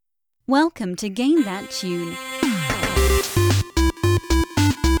Welcome to Gain That Tune.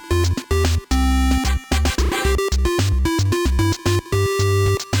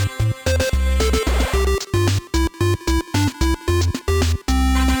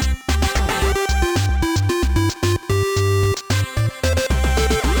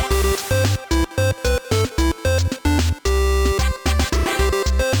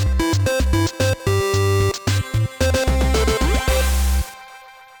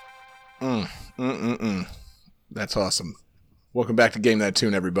 That's awesome. Welcome back to Game That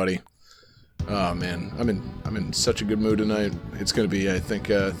Tune, everybody. Oh man, I'm in such a good mood tonight. It's gonna be, I think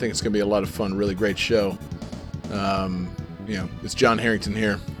it's gonna be a lot of fun. Really great show. It's John Harrington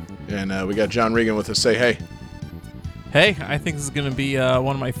here, and we got John Regan with us. Say hey. Hey, I think this is gonna be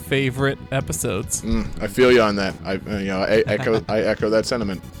one of my favorite episodes. I feel you on that. I echo that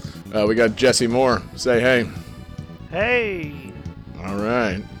sentiment. We got Jesse Moore. Say hey. Hey. All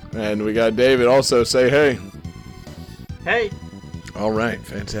right, and we got David. Also, say hey. Hey. All right,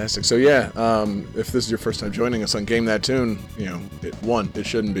 fantastic. So yeah, if this is your first time joining us on Game That Tune, it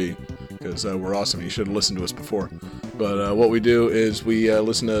shouldn't be, because we're awesome. You should have listened to us before. But what we do is we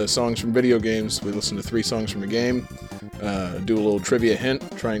listen to songs from video games. We listen to 3 songs from a game, do a little trivia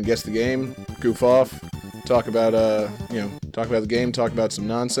hint, try and guess the game, goof off, talk about the game, talk about some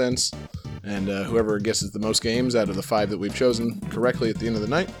nonsense, and whoever guesses the most games out of the 5 that we've chosen correctly at the end of the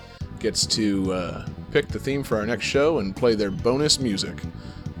night gets to pick the theme for our next show and play their bonus music.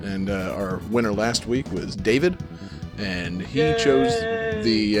 And our winner last week was David, and he chose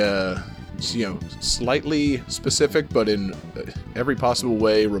the slightly specific but in every possible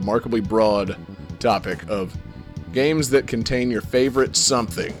way remarkably broad topic of games that contain your favorite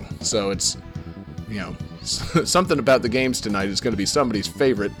something. So it's something about the games tonight is going to be somebody's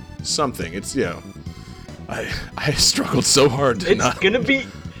favorite something. It's I struggled so hard to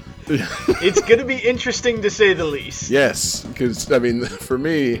It's gonna be interesting to say the least. Yes, because for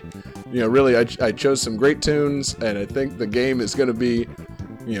me, really, I chose some great tunes, and I think the game is gonna be,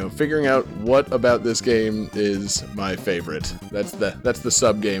 figuring out what about this game is my favorite. That's the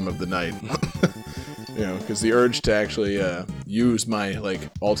sub game of the night. Because the urge to actually use my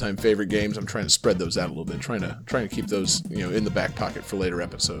all-time favorite games, I'm trying to spread those out a little bit, trying to keep those in the back pocket for later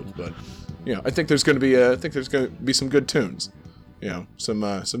episodes. But I think there's gonna be some good tunes.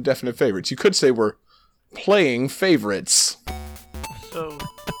 Some definite favorites. You could say we're playing favorites. So,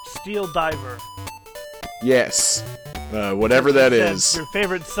 Steel Diver. Yes. Whatever that is. Your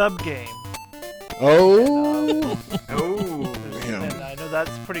favorite sub-game. Oh. And I know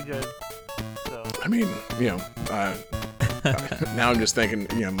that's pretty good. So. Now I'm just thinking,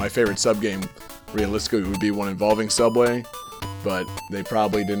 my favorite sub-game realistically would be one involving Subway, but they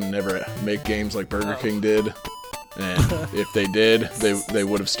probably didn't ever make games like Burger King did. And if they did, they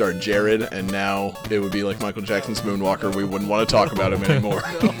would have starred Jared, and now it would be like Michael Jackson's Moonwalker. We wouldn't want to talk about him anymore.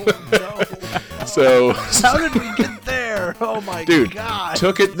 No. So how did we get there? Oh my god!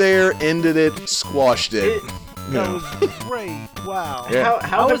 Took it there, ended it, squashed it. That was great. Wow. Yeah.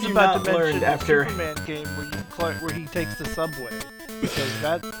 How have you not learned after Superman game where he takes the subway?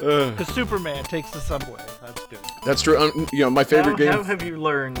 Because Superman takes the subway. That's good. That's true. My favorite game. How have you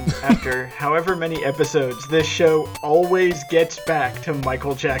learned after however many episodes this show always gets back to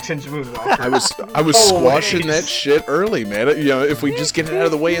Michael Jackson's Moonwalker? I was squashing that shit early, man. If we just get it out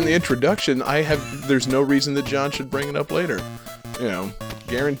of the way in the introduction, there's no reason that John should bring it up later.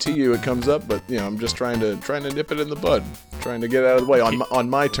 Guarantee you it comes up, but I'm just trying to nip it in the bud, trying to get it out of the way on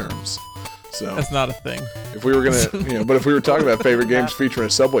my terms. So that's not a thing. If we were gonna, but if we were talking about favorite games featuring a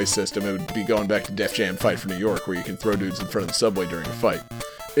subway system, it would be going back to Def Jam Fight for New York, where you can throw dudes in front of the subway during a fight.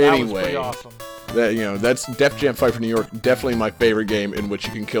 Anyway, that was pretty awesome. That's Def Jam Fight for New York. Definitely my favorite game in which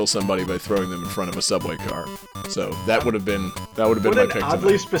you can kill somebody by throwing them in front of a subway car. So that would have been my pick. What an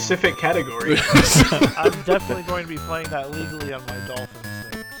oddly specific category. I'm definitely going to be playing that legally on my Dolphins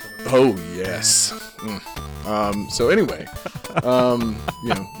thing. So. Oh yes. So anyway,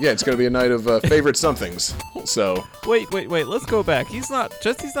 it's gonna be a night of favorite somethings. So wait. Let's go back.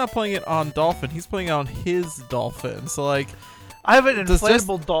 Jesse's not playing it on Dolphin. He's playing it on his Dolphin. So I have an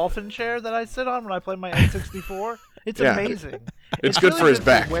inflatable dolphin chair that I sit on when I play my N64. It's amazing. It's good really for his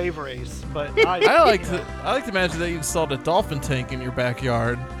back. Wave race, but I like to imagine that you installed a dolphin tank in your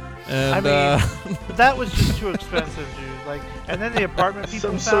backyard. And that was just too expensive, dude. And then the apartment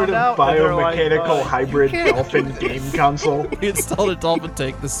people some found out. Some sort of biomechanical hybrid dolphin game console. We installed a dolphin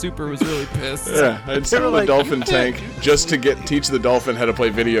tank. The super was really pissed. Yeah, I installed a dolphin tank just to teach the dolphin how to play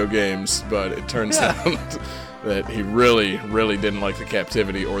video games, but it turns out that he really, really didn't like the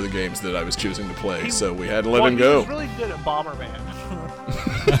captivity or the games that I was choosing to play, so we had to let him go. He was really good at Bomberman.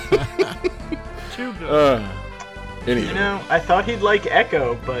 too good. Anyway. You know, I thought he'd like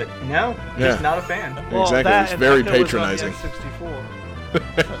Echo, but no, Yeah. he's not a fan. Well, Exactly, that it's and very Echo was on the patronizing.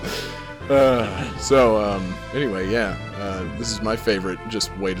 N64. Anyway, yeah, this is my favorite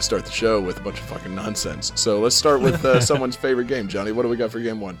just way to start the show with a bunch of fucking nonsense. So let's start with someone's favorite game. Johnny, what do we got for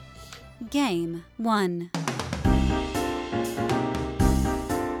game 1? Game 1.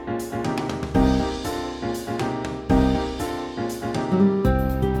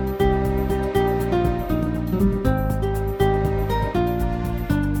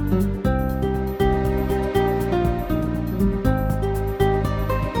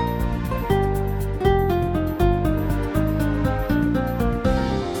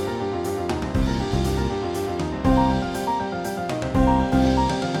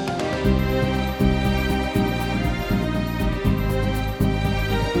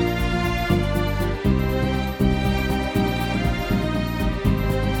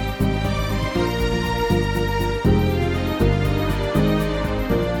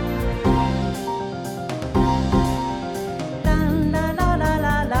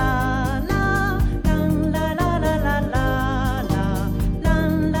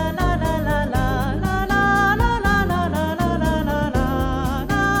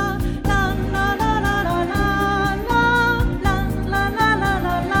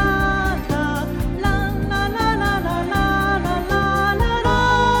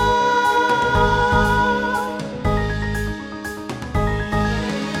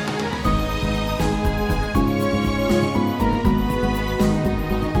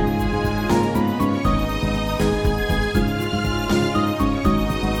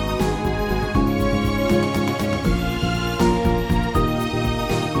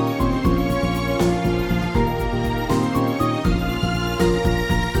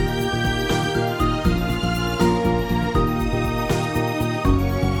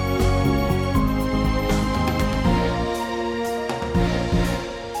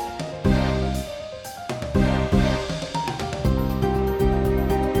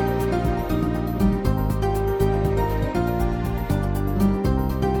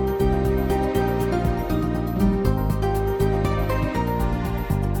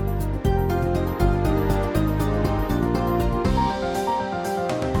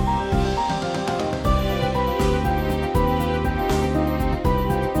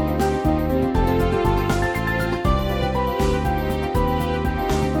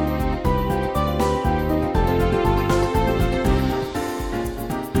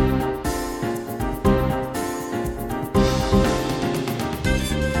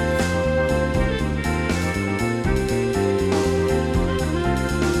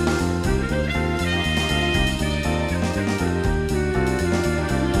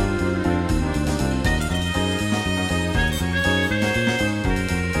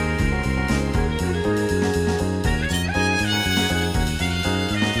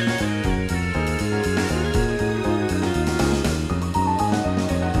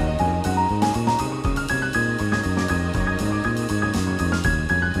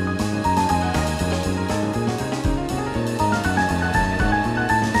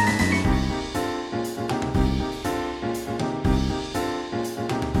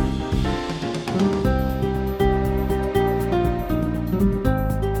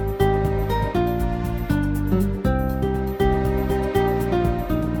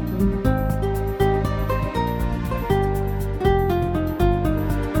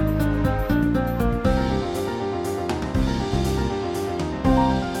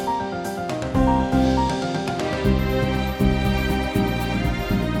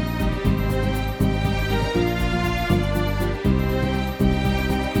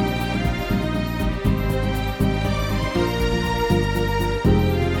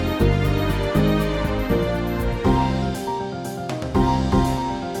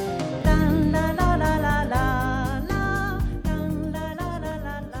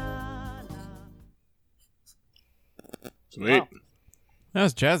 Sweet. Wow. That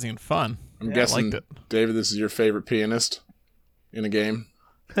was jazzy and fun. I'm I guessing, liked it. David, this is your favorite pianist in a game.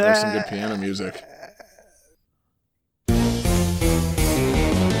 There's some good piano music.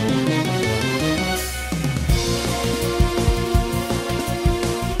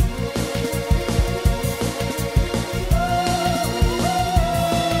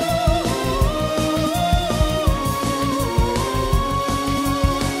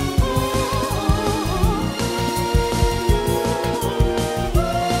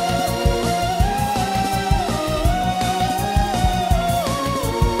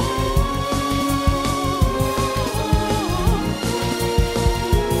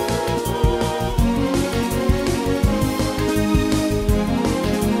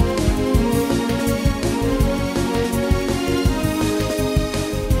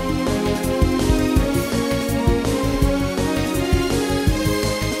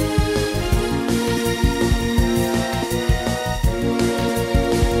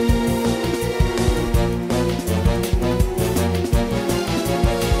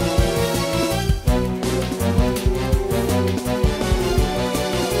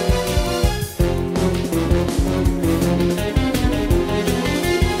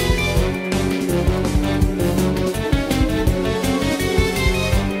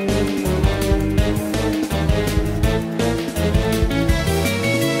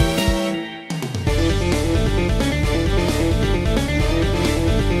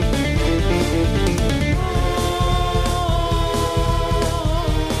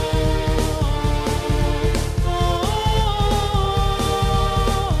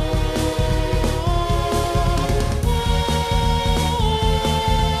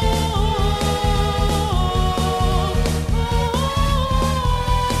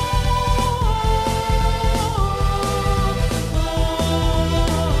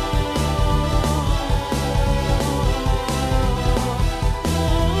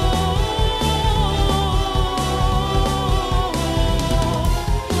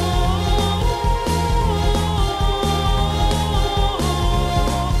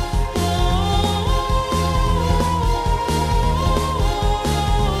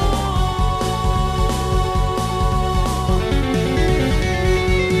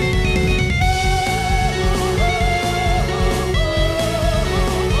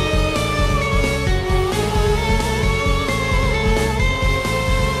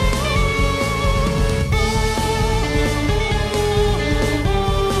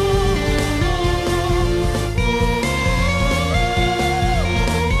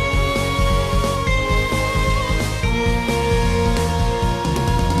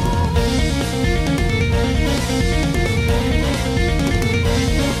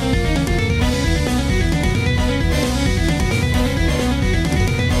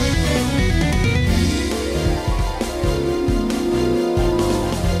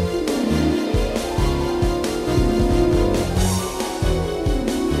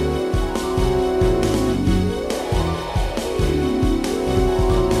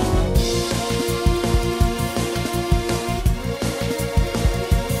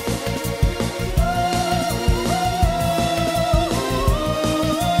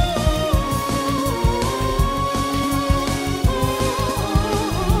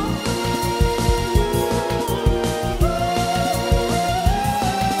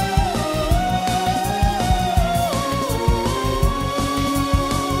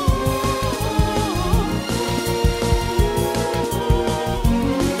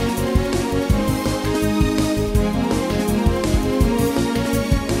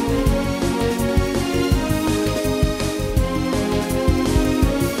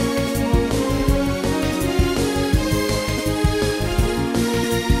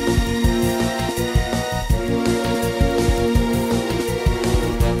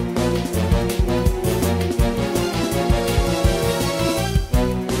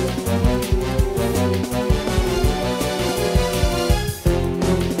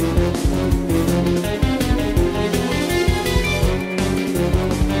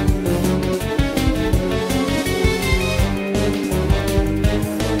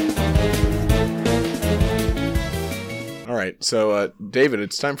 So, David,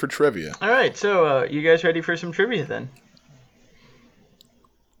 it's time for trivia. All right, so you guys ready for some trivia then?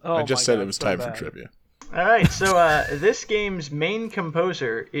 Oh I just my said God, it was so time bad. for trivia. All right, so this game's main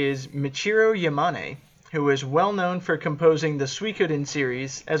composer is Michiru Yamane, who is well known for composing the Suikoden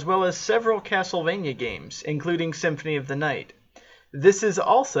series, as well as several Castlevania games, including Symphony of the Night. This is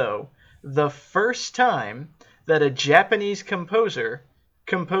also the first time that a Japanese composer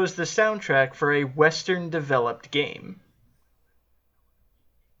composed the soundtrack for a Western-developed game.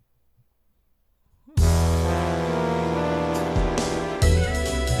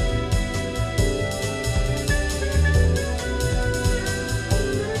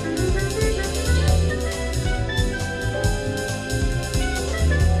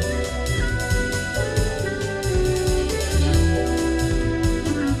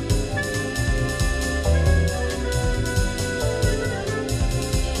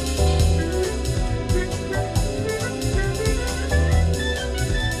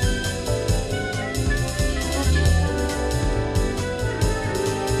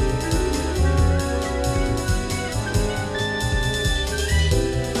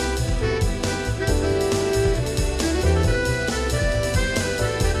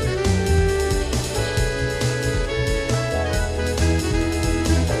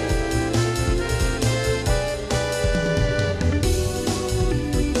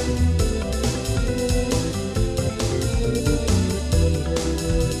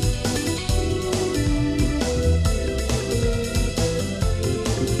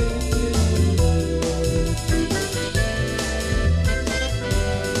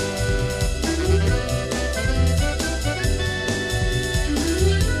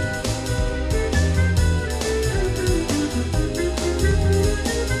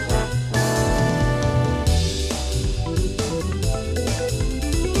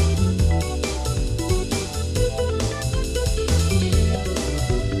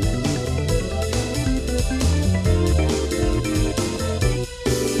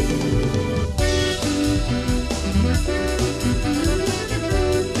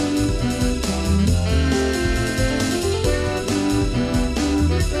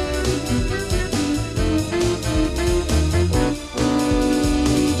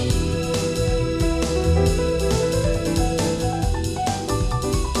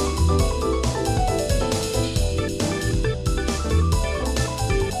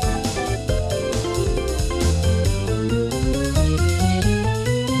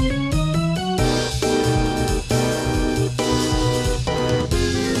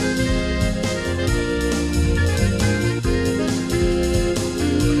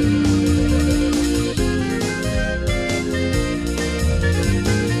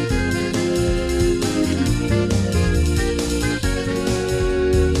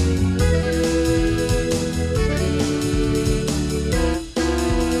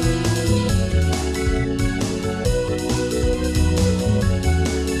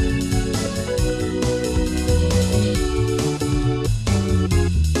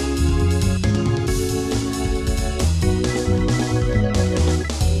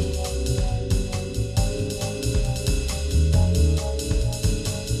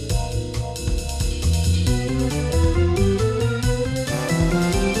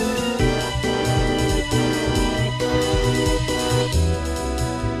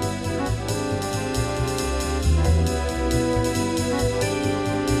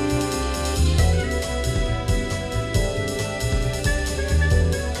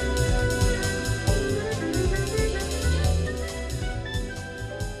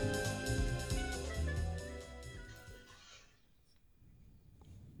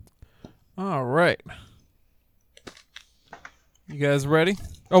 All right. You guys ready?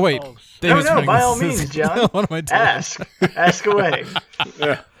 Oh wait, Oh, David's no, putting by this- all means, John. What am I doing? Ask away.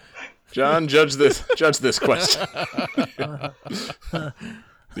 Yeah. John, judge this question.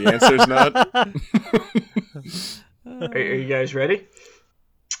 The answer's not. Are you guys ready?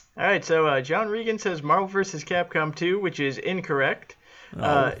 All right, so John Regan says Marvel vs. Capcom 2, which is incorrect.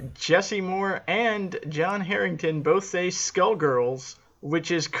 Jesse Moore and John Harrington both say Skullgirls,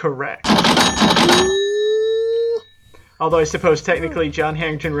 which is correct. Although I suppose technically John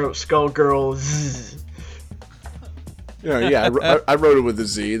Harrington wrote Skullgirls. Yeah, I wrote it with a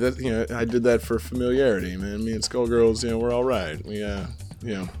Z. That I did that for familiarity, man. Me and Skullgirls, we're all right. We,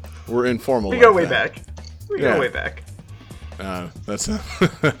 we're informal. We like go way that. back. We go way back. That's a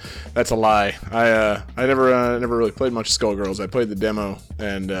that's a lie. I never really played much Skullgirls. I played the demo,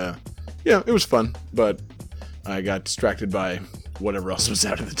 and it was fun, but I got distracted by whatever else was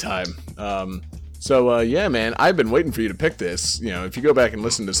out at the time. So man, I've been waiting for you to pick this. If you go back and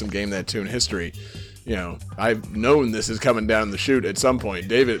listen to some Game That Tune history, I've known this is coming down the chute at some point.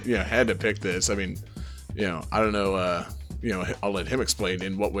 David, had to pick this. I mean, I don't know. I'll let him explain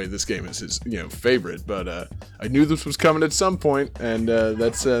in what way this game is his, favorite. But I knew this was coming at some point, and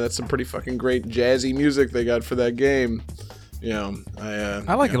that's some pretty fucking great jazzy music they got for that game.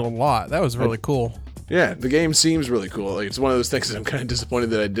 I like it a lot. That was really cool. Yeah, the game seems really cool. Like, it's one of those things that I'm kind of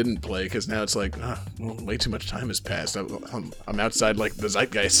disappointed that I didn't play, because now it's like, way too much time has passed. I'm outside like the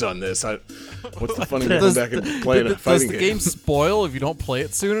zeitgeist on this. What's the fun in going back and playing a fighting game? Does the game spoil if you don't play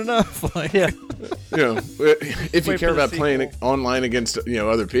it soon enough? Like, Yeah. If you Wait care for the about playing sequel. online against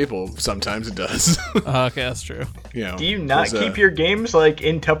other people, sometimes it does. okay, that's true. Do you not 'cause, keep your games like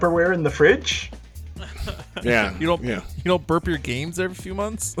in Tupperware in the fridge? Yeah, You don't burp your games every few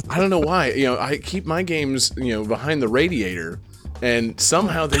months? I don't know why. I keep my games, behind the radiator, and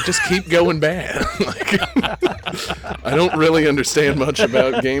somehow they just keep going bad. Like, I don't really understand much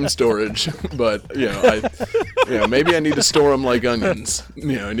about game storage, but maybe I need to store them like onions.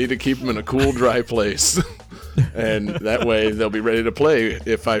 I need to keep them in a cool, dry place, and that way they'll be ready to play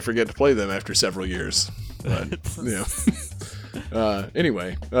if I forget to play them after several years. But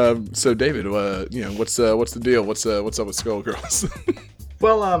anyway, so David, what's the deal? What's up with Skullgirls?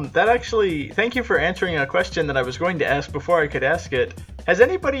 Well, thank you for answering a question that I was going to ask before I could ask it. Has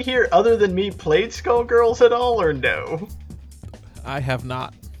anybody here other than me played Skullgirls at all, or no? I have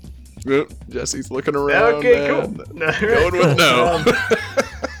not. Jesse's looking around. Okay, man. cool. Going with no.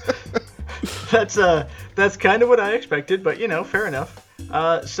 That's kind of what I expected, but fair enough.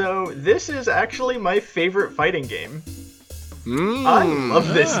 So this is actually my favorite fighting game. I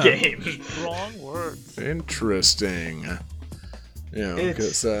love this game. Strong words. Interesting.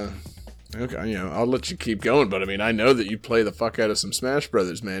 Because okay, I'll let you keep going, but I mean, I know that you play the fuck out of some Smash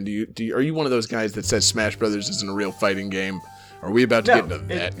Brothers, man. Are you one of those guys that says Smash Brothers isn't a real fighting game? Are we about to No, get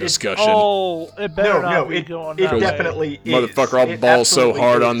into that it- discussion? Oh, it better No, not be it going that way. definitely is. Motherfucker, I'll It ball so absolutely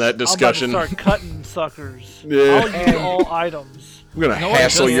hard is. on that discussion. I'm about to start cutting suckers. Yeah. I'll use all items. I'm gonna know what,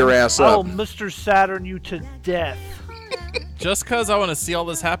 hassle Justin? your ass I'll up. Mr. Saturn you to death. Just because I want to see all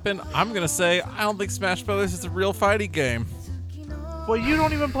this happen, I'm going to say I don't think Smash Brothers is a real fighting game. Well, you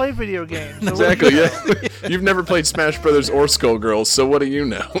don't even play video games. So Exactly. Yeah. You've never played Smash Brothers or Skullgirls, so what do you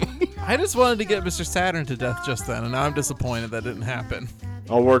know? I just wanted to get Mr. Saturn to death just then, and now I'm disappointed that didn't happen.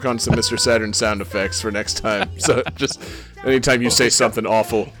 I'll work on some Mr. Saturn sound effects for next time. So just anytime you say something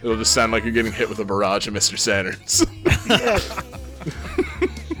awful, it'll just sound like you're getting hit with a barrage of Mr. Saturns.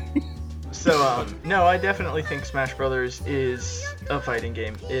 So, no, I definitely think Smash Brothers is a fighting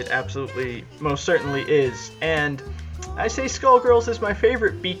game. It absolutely, most certainly is. And I say Skullgirls is my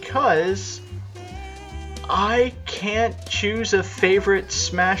favorite because I can't choose a favorite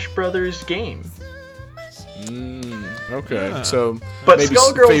Smash Brothers game. Okay, Yeah. so But maybe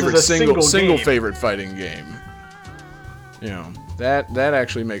Skullgirls favorite is a single game. favorite fighting game. That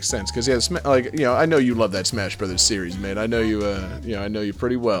actually makes sense because I know you love that Smash Brothers series, man. I know you I know you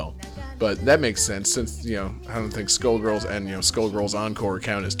pretty well. But that makes sense since I don't think Skullgirls and Skullgirls Encore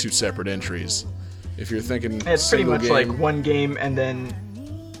count as two separate entries. If you're thinking It's pretty single much game, like one game and then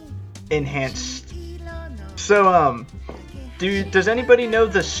enhanced. So, does anybody know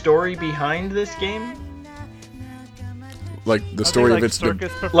the story behind this game? like the Are they story like of its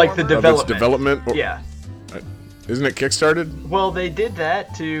circus Like the performers? development. or- Yeah. Isn't it kickstarted? Well, they did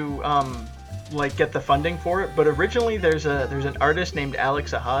that to get the funding for it, but originally there's an artist named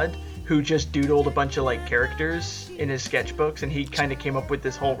Alex Ahad who just doodled a bunch of characters in his sketchbooks, and he kind of came up with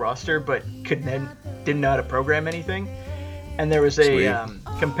this whole roster, but didn't know how to program anything. And there was Sweet. a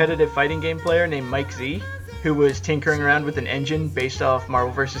competitive fighting game player named Mike Z who was tinkering around with an engine based off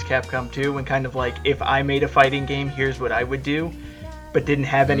Marvel vs. Capcom 2 and kind of if I made a fighting game, here's what I would do, but didn't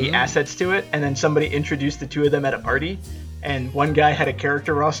have any assets to it. And then somebody introduced the two of them at a party, and one guy had a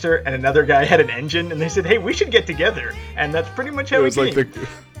character roster and another guy had an engine, and they said, hey, we should get together. And that's pretty much how It was came.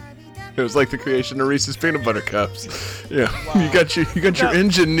 It was like the creation of Reese's peanut butter cups. Yeah, you got your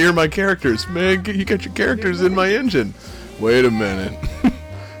engine near my characters, man. You got your characters in my engine. Wait a minute,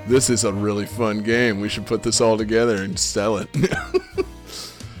 this is a really fun game. We should put this all together and sell it.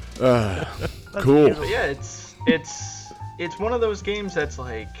 Cool. But yeah, it's one of those games that's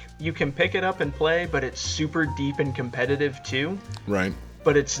you can pick it up and play, but it's super deep and competitive too. Right.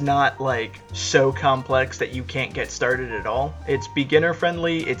 But it's not so complex that you can't get started at all. It's beginner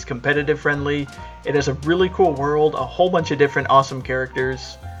friendly, it's competitive friendly, it has a really cool world, a whole bunch of different awesome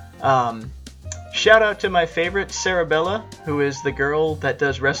characters. Shout out to my favorite, Sarabella, who is the girl that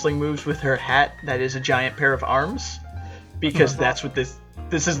does wrestling moves with her hat that is a giant pair of arms, because that's what this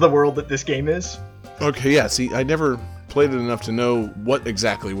is the world that this game is. Okay. Yeah. See, I never played it enough to know what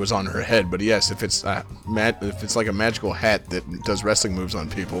exactly was on her head. But yes, if it's like a magical hat that does wrestling moves on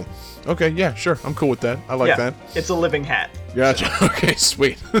people, okay, yeah, sure, I'm cool with that. I like that. It's a living hat. Gotcha. Okay,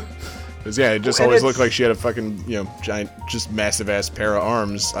 sweet. Because yeah, it just always looked like she had a fucking giant, just massive ass pair of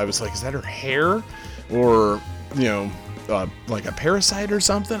arms. I was like, is that her hair, or like a parasite or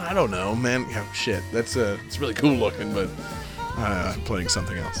something? I don't know, man. Yeah, shit. It's really cool looking, but I'm playing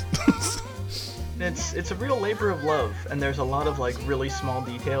something else. It's a real labor of love, and there's a lot of like really small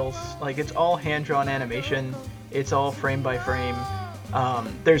details. Like it's all hand-drawn animation. It's all frame by frame.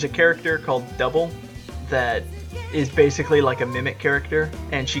 There's a character called Double that is basically like a mimic character,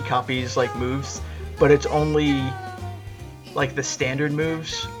 and she copies like moves, but it's only like the standard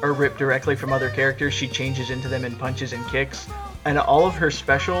moves are ripped directly from other characters. She changes into them and punches and kicks, and all of her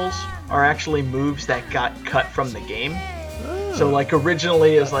specials are actually moves that got cut from the game. So like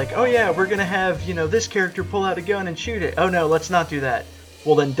originally is like, oh yeah, we're gonna have this character pull out a gun and shoot it. Oh no, let's not do that.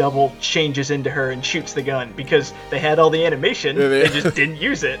 Well then Double changes into her and shoots the gun because they had all the animation, they just didn't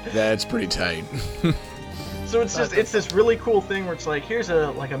use it. That's pretty tight. So it's this really cool thing where it's like, here's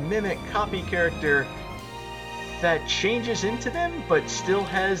a mimic copy character that changes into them but still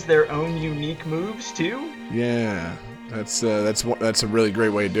has their own unique moves too. Yeah, that's a really great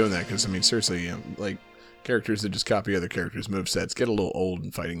way of doing that, because I mean seriously, like characters that just copy other characters' movesets get a little old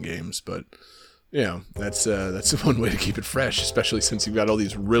in fighting games, but that's one way to keep it fresh, especially since you've got all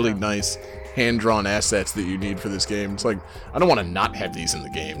these really nice hand-drawn assets that you need for this game. It's like, I don't want to not have these in the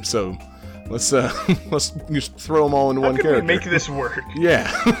game, so let's just throw them all in one character. How can we make this work?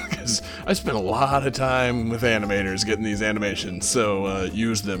 Yeah, because I spent a lot of time with animators getting these animations, so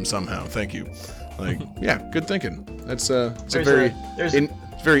use them somehow. Thank you. Like, yeah, good thinking. It's a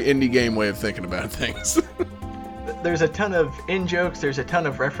very indie game way of thinking about things. There's a ton of in-jokes, there's a ton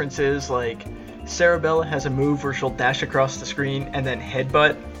of references, like Sarabella has a move where she'll dash across the screen and then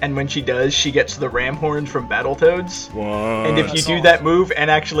headbutt, and when she does, she gets the ram horns from Battletoads. What? And if you do that move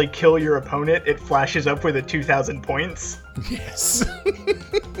and actually kill your opponent, it flashes up with a 2,000 points. Yes.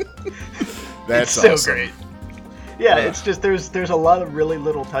 That's so awesome. Great. Yeah, it's just there's a lot of really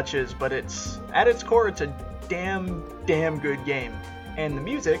little touches, but it's at its core it's a damn good game, and the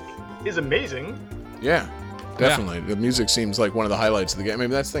music is amazing. Yeah, definitely. The music seems like one of the highlights of the game. I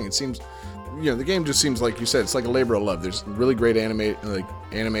mean, that's the thing. It seems, the game just seems like you said. It's like a labor of love. There's really great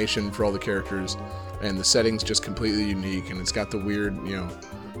animation for all the characters, and the setting's just completely unique, and it's got the weird,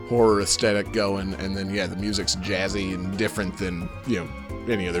 horror aesthetic going, and then the music's jazzy and different than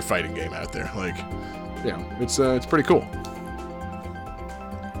any other fighting game out there. Like, it's pretty cool.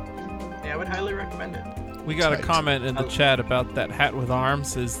 Yeah, I would highly recommend it. We got a comment in the chat about that hat with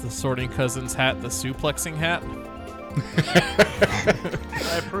arms. Is the Sorting Cousins hat the suplexing hat?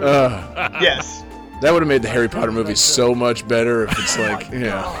 I approve. Yes. That would have made the Harry Potter movie so much better if it's like,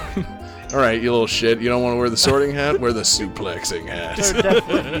 all right, you little shit, you don't want to wear the sorting hat? Wear the suplexing hat. There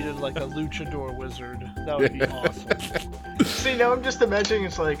definitely needed like a luchador wizard. That would be awesome. See, now I'm just imagining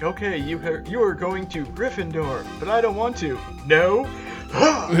it's like, okay, you are going to Gryffindor, but I don't want to. No.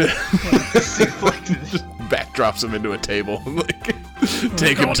 Just backdrops him into a table. Like,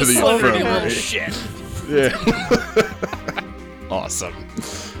 take him to the infirmary. Shit. Yeah. Awesome.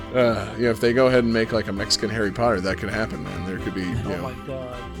 If they go ahead and make like a Mexican Harry Potter, that could happen, man. There could be, Oh my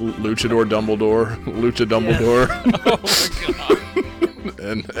god. Luchador Dumbledore, Lucha Dumbledore. Oh my god.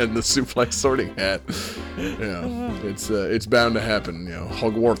 and the suplex sorting hat. It's bound to happen,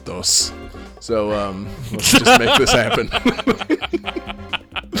 Hogwarts. So let's just make this happen.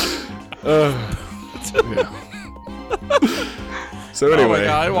 So anyway, oh my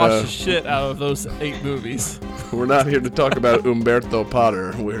god, I watched the shit out of those 8 movies. We're not here to talk about Umberto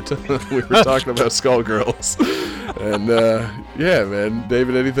Potter. We were talking about Skullgirls. And man,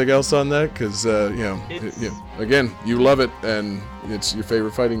 David, anything else on that? Because again, you love it, and it's your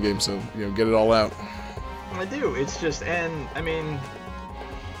favorite fighting game, so get it all out. I do. It's just, and I mean,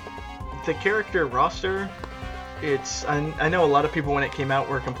 the character roster. I know a lot of people when it came out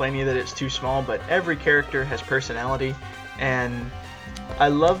were complaining that it's too small, but every character has personality, and I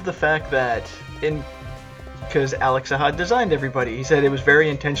love the fact that because Alex Ahad designed everybody, he said it was very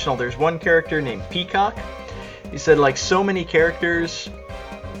intentional. There's one character named Peacock. He said like so many characters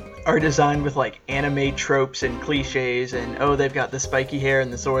are designed with like anime tropes and cliches, and they've got the spiky hair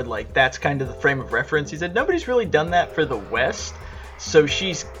and the sword, like that's kind of the frame of reference. He said nobody's really done that for the West, so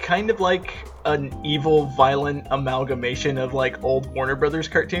she's kind of like an evil, violent amalgamation of like old Warner Brothers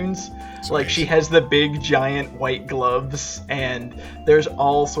cartoons. That's like amazing. she has the big giant white gloves, and there's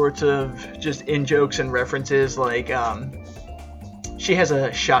all sorts of just in-jokes and references, like she has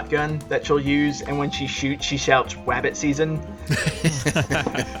a shotgun that she'll use, and when she shoots, she shouts "Wabbit season."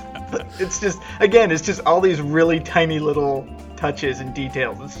 It's just all these really tiny little touches and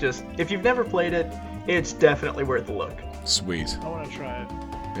details. It's just, if you've never played it, it's definitely worth a look. Sweet. I want to try it.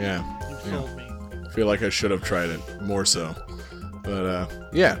 Yeah. You've sold me. I feel like I should have tried it more so. But,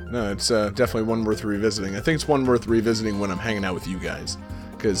 it's definitely one worth revisiting. I think it's one worth revisiting when I'm hanging out with you guys.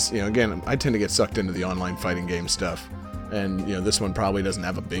 Because, again, I tend to get sucked into the online fighting game stuff. And, this one probably doesn't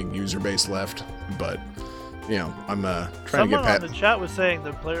have a big user base left. But, I'm trying to get Someone past... on the chat was saying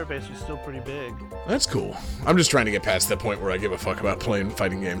the player base was still pretty big. That's cool. I'm just trying to get past that point where I give a fuck about playing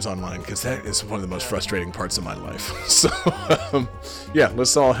fighting games online, because that is one of the most frustrating parts of my life. So,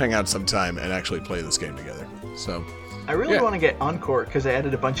 let's all hang out sometime and actually play this game together. So, I really want to get Encore because I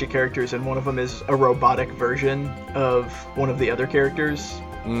added a bunch of characters, and one of them is a robotic version of one of the other characters.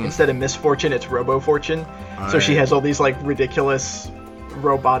 Instead of Miss Fortune, it's Robo Fortune. So she has all these like ridiculous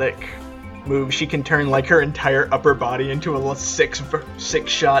robotic moves. She can turn like her entire upper body into a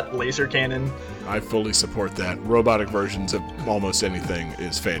six-shot laser cannon. I fully support that. Robotic versions of almost anything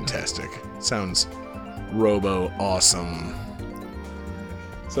is fantastic. Sounds robo awesome.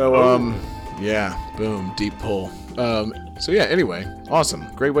 So, boom, deep pull. Anyway, awesome.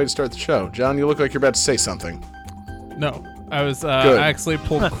 Great way to start the show. John, you look like you're about to say something. No. I was Good. I actually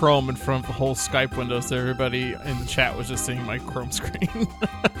pulled Chrome in front of the whole Skype window, so everybody in the chat was just seeing my Chrome screen.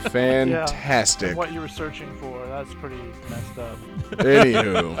 Fantastic. Yeah, what you were searching for, that's pretty messed up.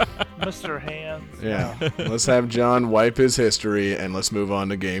 Anywho. Mr. Hands. Yeah. Let's have John wipe his history, and let's move on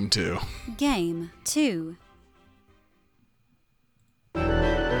to game 2. Game 2.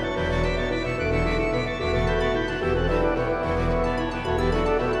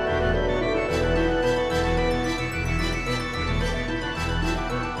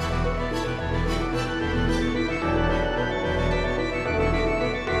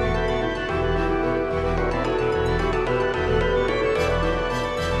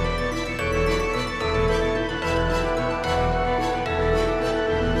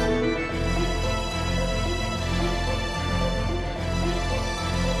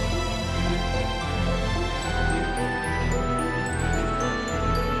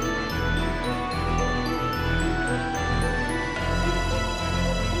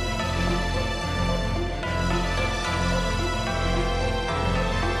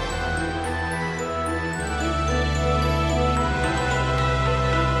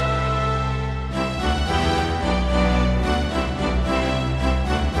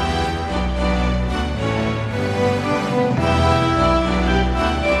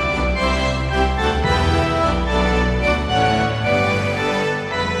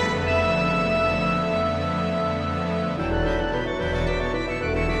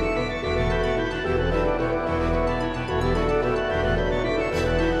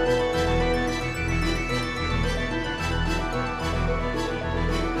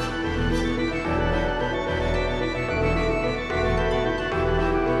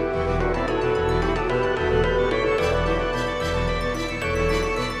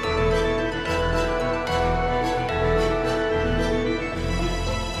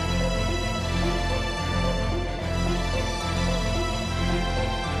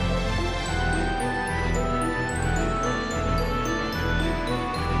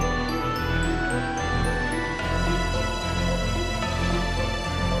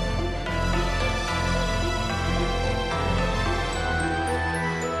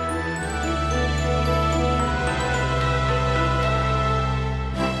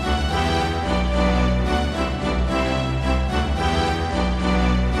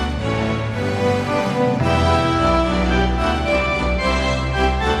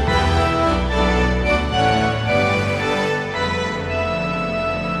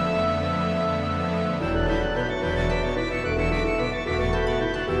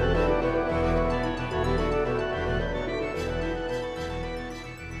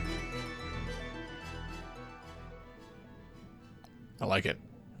 I like it.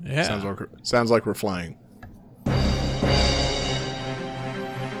 Yeah. Sounds like we're flying.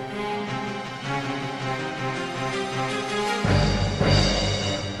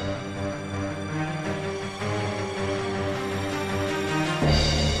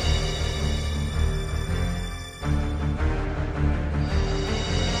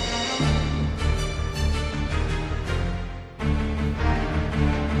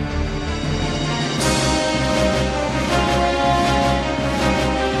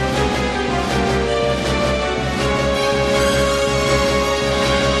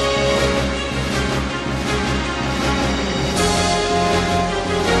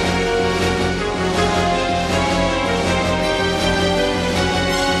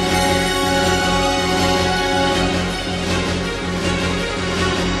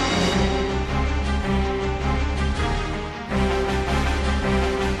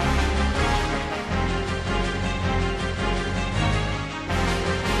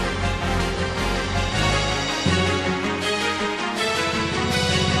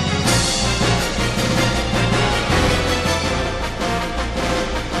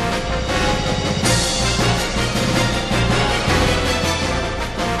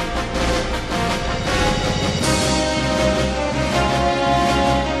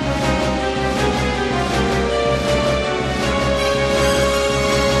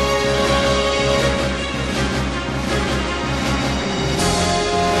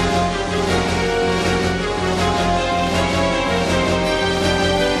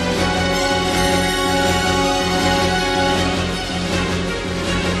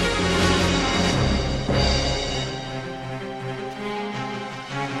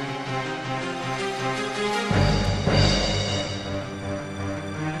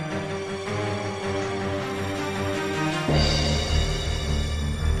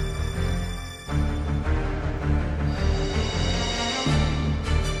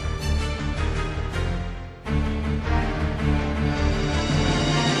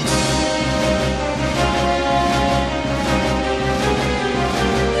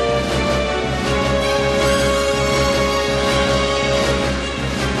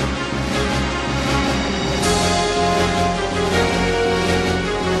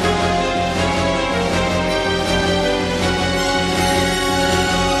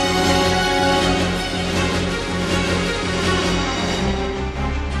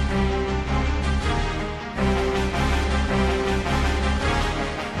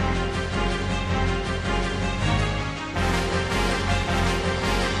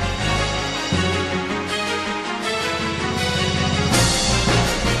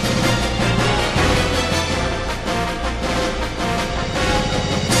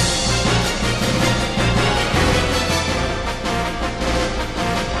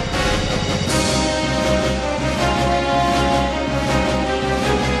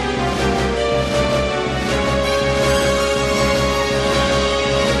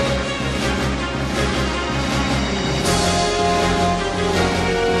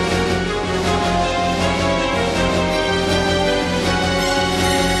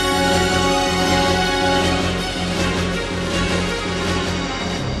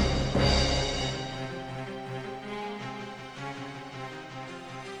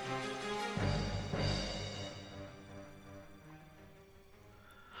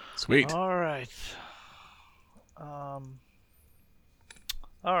 Sweet. All right. All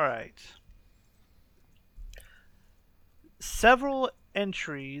right. Several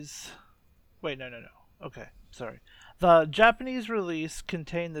entries. Wait, no. Okay, sorry. The Japanese release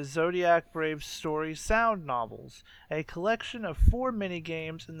contained the Zodiac Brave story sound novels, a collection of 4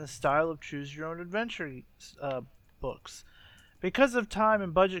 minigames in the style of Choose Your Own Adventure books. Because of time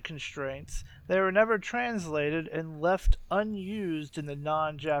and budget constraints, they were never translated and left unused in the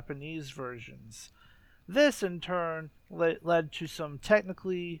non-Japanese versions. This, in turn, led to some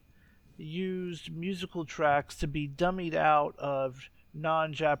technically used musical tracks to be dummied out of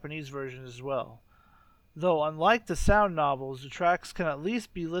non-Japanese versions as well. Though, unlike the sound novels, the tracks can at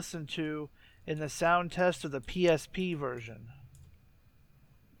least be listened to in the sound test of the PSP version.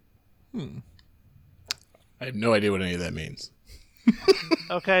 I have no idea what any of that means.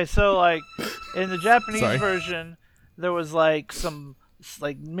 Okay, so like in the Japanese version, there was like some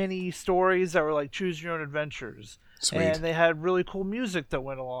like mini stories that were like choose your own adventures. Sweet. And they had really cool music that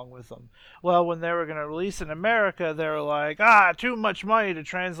went along with them. Well, when they were going to release in America, they were like, too much money to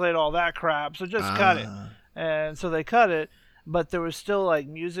translate all that crap, so just cut it. And so they cut it, but there was still like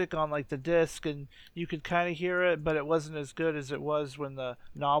music on like the disc, and you could kind of hear it, but it wasn't as good as it was when the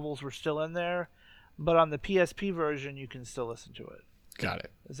novels were still in there. But on the PSP version, you can still listen to it. Got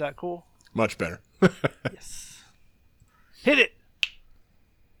it. Is that cool? Much better. Yes. Hit it!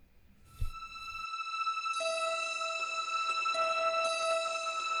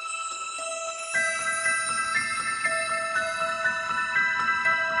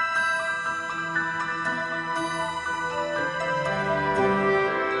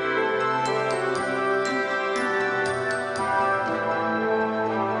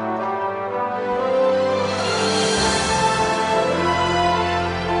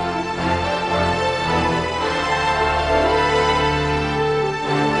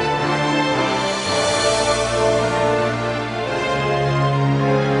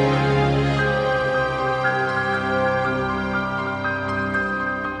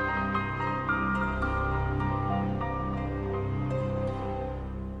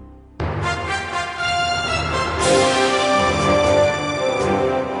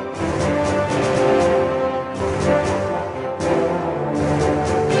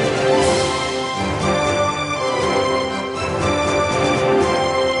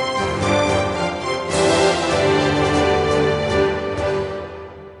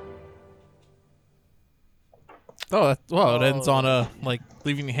 Well, it ends on a like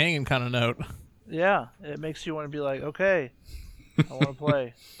leaving you hanging kind of note. Yeah, it makes you want to be like, okay, I want to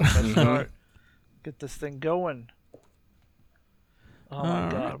play. Let's start. Get this thing going. Oh my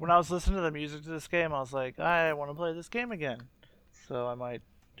god. When I was listening to the music to this game, I was like, I want to play this game again. So I might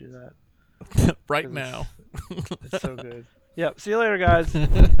do that. Right now. It's so good. Yep, see you later, guys.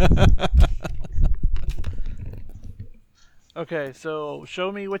 Okay, so show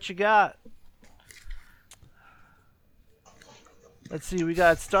me what you got. Let's see, we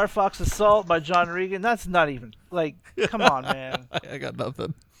got Star Fox Assault by John Regan. That's not even, like, come on, man. I got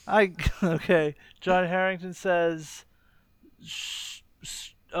nothing. Okay. John Harrington says,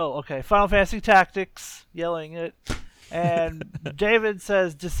 okay, Final Fantasy Tactics, yelling it. And David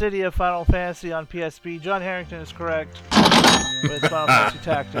says Dissidia Final Fantasy on PSP. John Harrington is correct with Final Fantasy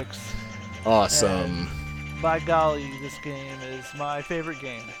Tactics. Awesome. And by golly, this game is my favorite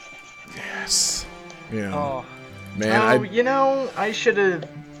game. Yes. Yeah. Oh. Man, I should have.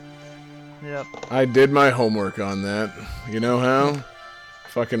 Yep. I did my homework on that. You know how?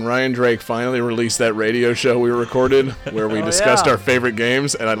 Fucking Ryan Drake finally released that radio show we recorded where we discussed our favorite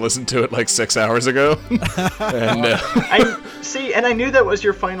games, and I listened to it like 6 hours ago. And I knew that was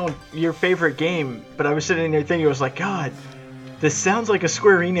your favorite game, but I was sitting there thinking, I was like, God, this sounds like a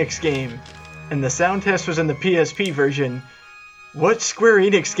Square Enix game, and the sound test was in the PSP version. What Square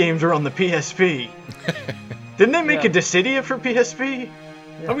Enix games are on the PSP? Didn't they make a Dissidia for PSP?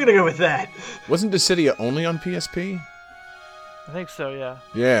 Yeah. I'm gonna go with that. Wasn't Dissidia only on PSP? I think so, yeah.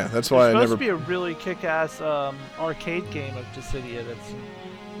 Yeah, that's why I never. It's supposed to be a really kick-ass arcade game of Dissidia that's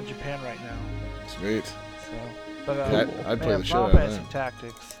in Japan right now. Sweet. So, but I'd play the shit out of Final Fantasy that.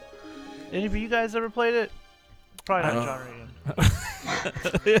 Tactics. Any of you guys ever played it? Probably not John Regan.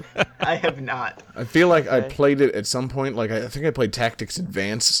 I have not. I feel like I played it at some point. Like I think I played Tactics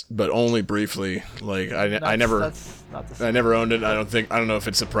Advance, but only briefly. Like I never. That's not the same. I never owned it. I don't know if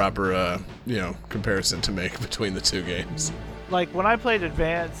it's a proper comparison to make between the two games. Like when I played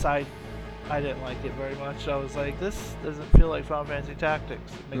Advance, I didn't like it very much. I was like, this doesn't feel like Final Fantasy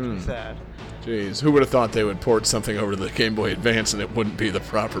Tactics. It makes me sad. Jeez, who would have thought they would port something over to the Game Boy Advance and it wouldn't be the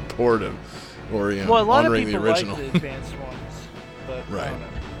proper port of, or Well, a lot of honoring people the original. like the advanced ones, but Right. I don't know.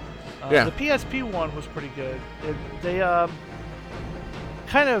 Yeah. The PSP one was pretty good. They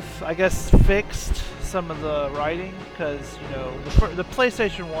kind of, I guess, fixed some of the writing because the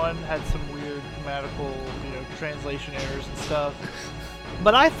PlayStation 1 had some weird grammatical, translation errors and stuff.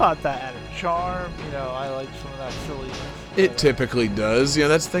 But I thought that added charm. I liked some of that silliness. It typically does.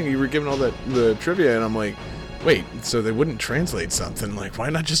 That's the thing. You were giving all the trivia, and I'm like, wait, so they wouldn't translate something? Like, why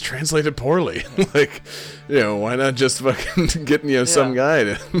not just translate it poorly? Like, why not just fucking get, some guy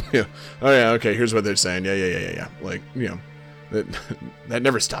to, oh yeah, okay, here's what they're saying. Yeah. Like, that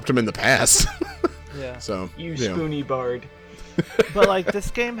never stopped them in the past. Yeah. So, You spoony bard. But like this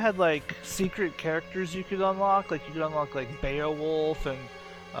game had like secret characters you could unlock. Like you could unlock like Beowulf and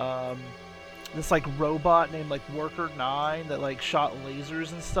this like robot named like Worker 9 that like shot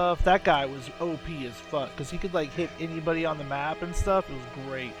lasers and stuff. That guy was OP as fuck because he could like hit anybody on the map and stuff. It was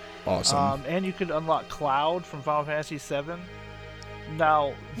great. Awesome. And you could unlock Cloud from Final Fantasy VII.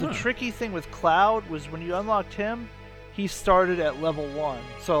 Now the tricky thing with Cloud was when you unlocked him, he started at level 1.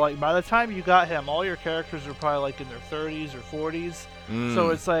 So like by the time you got him, all your characters are probably like in their 30s or 40s. So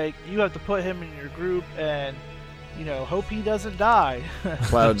it's like you have to put him in your group and hope he doesn't die.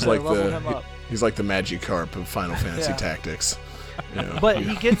 Cloud's like him up. he's like the Magikarp of Final Fantasy Tactics. But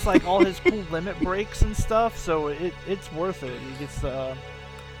he gets like all his cool limit breaks and stuff, so it's worth it. He gets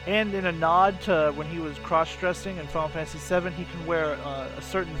and in a nod to when he was cross-dressing in Final Fantasy VII, he can wear a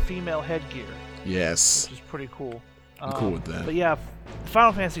certain female headgear. Yes. Which is pretty cool. I'm cool with that. But yeah,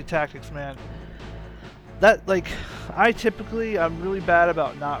 Final Fantasy Tactics, man. That like, I'm really bad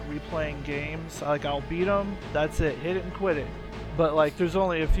about not replaying games. Like I'll beat them, that's it, hit it and quit it. But like, there's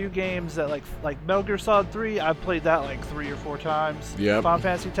only a few games that like Metal Gear Solid 3, I've played that like 3 or 4 times. Yep. Final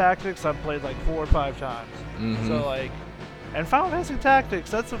Fantasy Tactics, I've played like 4 or 5 times. Mm-hmm. So like, and Final Fantasy Tactics,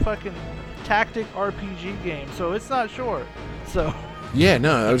 that's a fucking tactic RPG game, so it's not short. So. Yeah,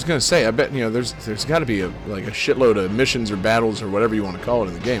 no, I was gonna say, I bet there's got to be a shitload of missions or battles or whatever you want to call it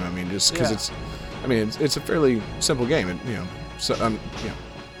in the game. I mean, just because it's a fairly simple game, and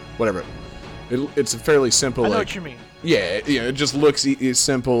whatever. It's a fairly simple. I know what you mean. Yeah, it just looks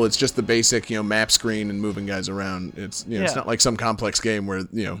simple. It's just the basic map screen and moving guys around. It's it's not like some complex game where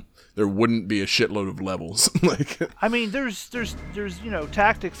there wouldn't be a shitload of levels. Like, I mean, there's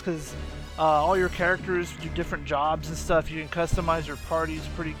tactics because. All your characters do different jobs and stuff. You can customize your parties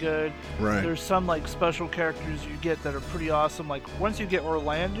pretty good. Right. There's some like special characters you get that are pretty awesome. Like once you get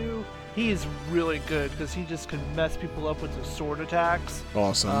Orlando, he is really good because he just can mess people up with his sword attacks.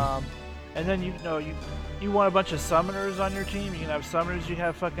 Awesome. And then you want a bunch of summoners on your team. You can have summoners. You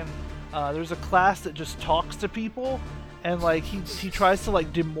have fucking. There's a class that just talks to people, and like he tries to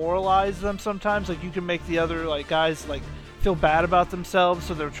like demoralize them sometimes. Like you can make the other like guys like. Feel bad about themselves,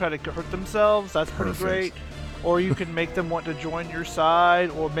 so they'll try to hurt themselves. That's pretty great. Or you can make them want to join your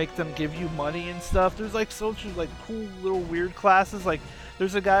side, or make them give you money and stuff. There's like such like cool little weird classes. Like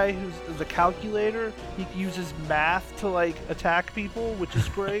there's a guy who's the calculator. He uses math to like attack people, which is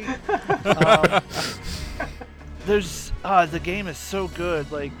great. The game is so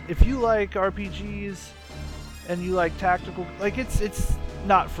good. Like if you like RPGs and you like tactical, like it's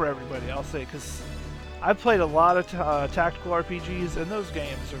not for everybody. I'll say because. I've played a lot of tactical RPGs, and those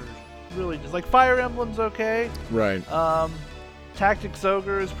games are really just like Fire Emblem's okay. Right. Tactics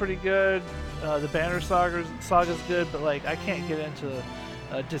Ogre is pretty good. The Banner Saga's good, but like I can't get into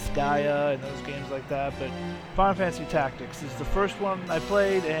Disgaea and those games like that. But Final Fantasy Tactics is the first one I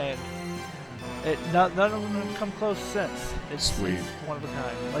played, and none of them have come close since. It's Sweet. It's one of a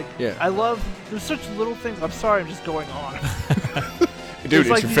kind. Like yeah. I love. There's such little things. I'm sorry, I'm just going on. Dude, it's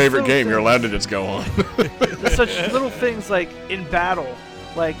like your favorite game. Things. You're allowed to just go on. There's such little things like in battle.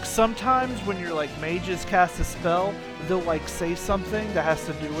 Like sometimes when your like mages cast a spell, they'll like say something that has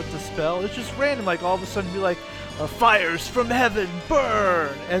to do with the spell. It's just random. Like all of a sudden be like, "Fires from heaven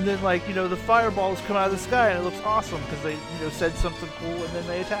burn," and then like the fireballs come out of the sky and it looks awesome because they said something cool and then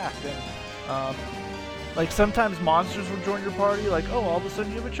they attacked. And like sometimes monsters will join your party. Like all of a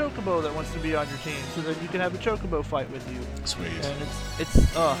sudden you have a chocobo that wants to be on your team, so then you can have a chocobo fight with you. Sweet. And it's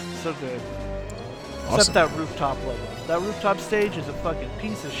so good. Awesome. Except that rooftop level. That rooftop stage is a fucking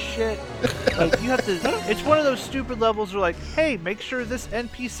piece of shit. Like you have to. It's one of those stupid levels where like, hey, make sure this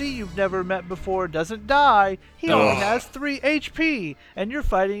NPC you've never met before doesn't die. He only has 3 HP, and you're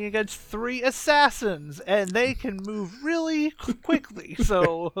fighting against 3 assassins, and they can move really quickly.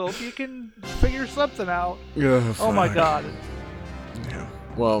 So hope you can figure something out. Oh my god. Yeah.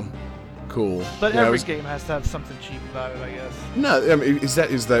 Well. Cool. But every game has to have something cheap about it, I guess. No, I mean, is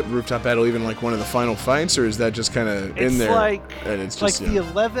that rooftop battle even like one of the final fights, or is that just kind of in there? And it's just like the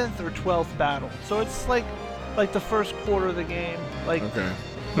 11th or 12th battle. So it's like the first quarter of the game. Like, okay.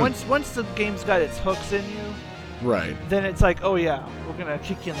 once the game's got its hooks in you, Right. then it's like, oh yeah, we're gonna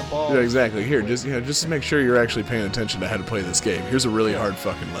kick you in the balls. Yeah, exactly. Here, just just to make sure you're actually paying attention to how to play this game. Here's a really hard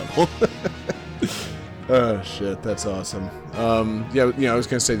fucking level. Oh shit, that's awesome. Yeah, I was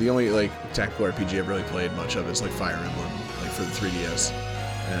gonna say the only like tactical RPG I've really played much of is like Fire Emblem, like for the 3DS.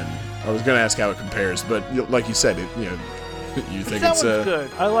 And I was gonna ask how it compares, but like you said, you think that it's one's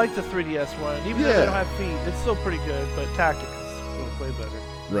good. I like the 3DS one, even though Yeah. they don't have feet. It's still pretty good, but Tactics is way better.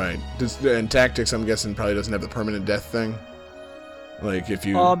 right. And Tactics, I'm guessing, probably doesn't have the permanent death thing. Like if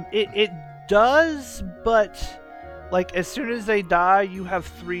you It does, but like as soon as they die, you have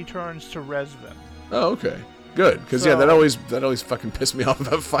 3 turns to res them. Oh, okay. Good, because So- that always fucking pissed me off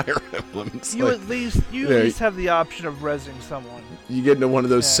about Fire Emblem. It's You like, at least have the option of resing someone. you get into one of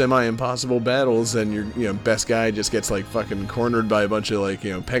those Yeah. semi-impossible battles, and your best guy just gets like fucking cornered by a bunch of like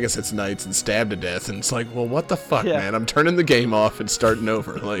Pegasus Knights and stabbed to death, and it's like, well, what the fuck, Yeah. man? I'm turning the game off and starting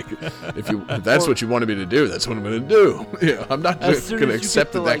over. Like, if that's what you wanted me to do, that's what I'm gonna do. I'm not As just soon gonna as you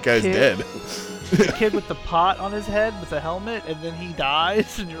accept get that the, that guy's kid- dead. The kid with the pot on his head with the helmet, and then he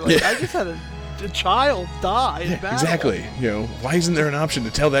dies, and you're like, Yeah. I just had a child die in battle. Exactly. Why isn't there an option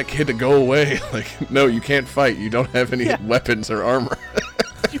to tell that kid to go away? Like, no, you can't fight. You don't have any weapons or armor.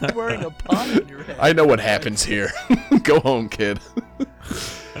 You're wearing a pot on your head. I know what happens here. Go home, kid.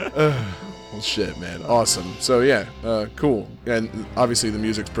 Well, shit, man. Awesome. So yeah, cool. And obviously the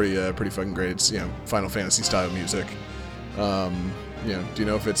music's pretty fucking great. It's Final Fantasy style music. Do you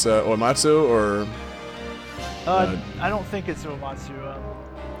know if it's Uematsu or? I don't think it's Uematsu.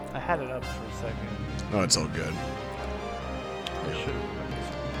 I had it up for a second. Oh, it's all good. I should.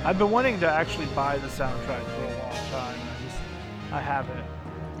 I've been wanting to actually buy the soundtrack for a long time. I haven't.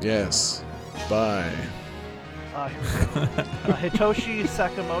 Yes. Bye. Here we go. Hitoshi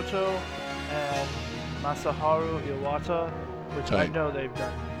Sakamoto and Masaharu Iwata, which I Tight. know they've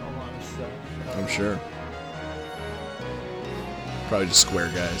done a lot of stuff. I'm sure. Probably just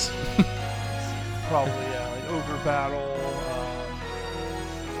Square guys. Probably, like Ogre Battle,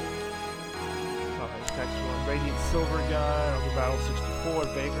 next one, Radiant Silvergun, Ogre Battle 64,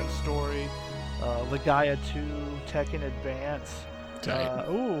 Vagrant Story, Legaia 2, Tekken Advance. Tight.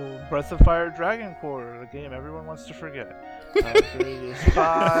 Breath of Fire Dragon Core, the game everyone wants to forget. Gradius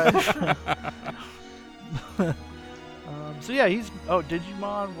 5. So yeah,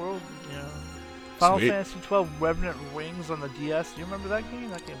 Digimon World, Final Sweet. Fantasy 12 Revenant Wings on the DS. Do you remember that game?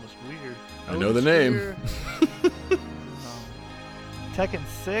 That game was weird. I know the name. Tekken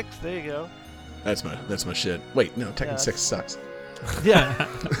 6, there you go. That's my shit. Wait, no, Tekken Yeah, 6 sucks. Yeah.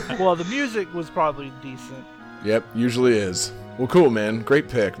 Well, the music was probably decent. Yep, usually is. Well, cool, man. Great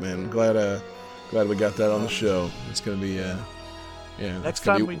pick, man. Glad we got that on the show. It's gonna be Next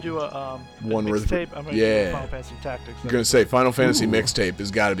time we do a one worth- mixtape, I'm gonna do Final Fantasy Tactics. I'm gonna say Final Fantasy mixtape has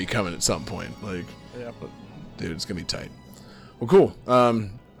got to be coming at some point. Like, Yeah. dude, it's gonna be tight. Well, cool.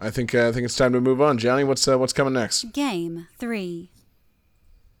 I think it's time to move on. Johnny, what's coming next? Game 3.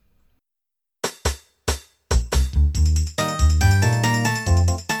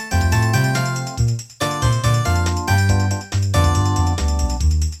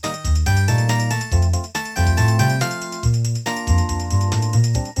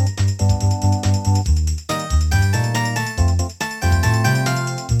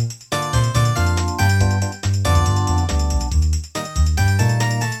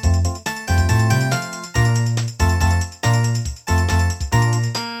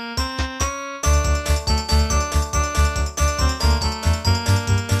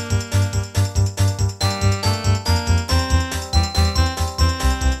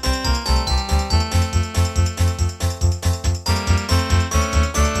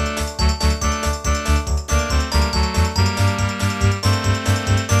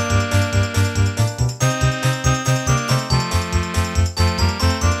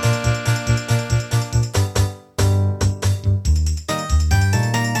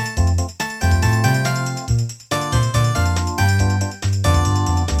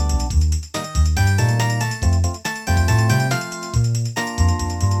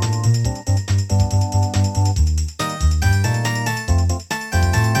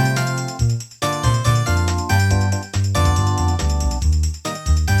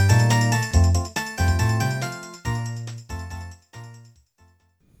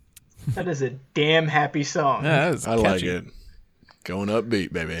 That is a damn happy song. Yeah, that is I like catchy. it. Going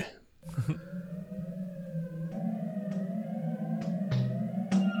upbeat, baby.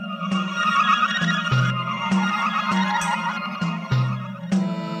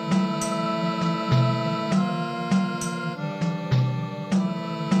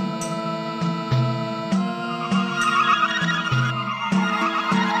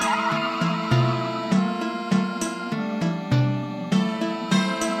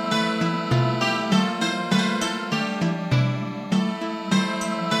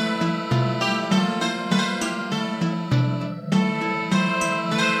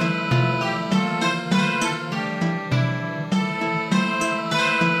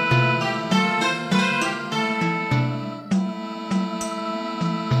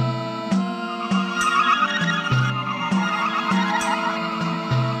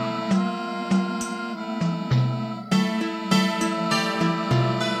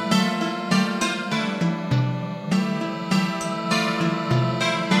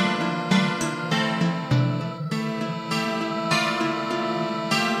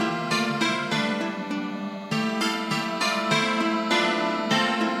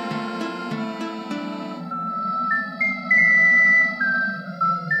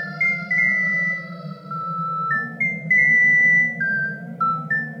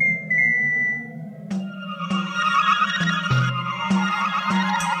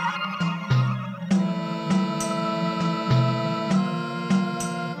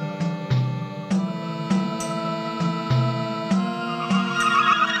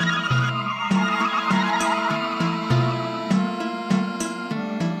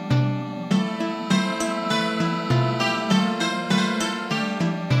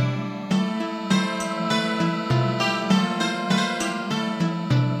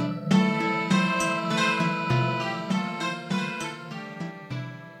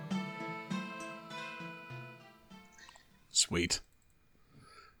 Sweet.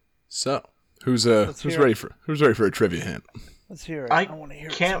 So, who's hear ready for a trivia hint? Let's hear it. I want to hear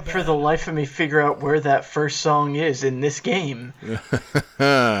it. can't so for bad. the life of me figure out where that first song is in this game.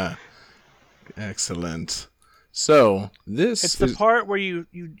 Excellent. So, It's the part where you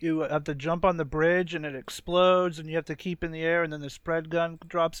have to jump on the bridge and it explodes and you have to keep in the air and then the spread gun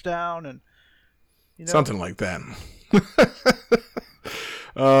drops down and something like that.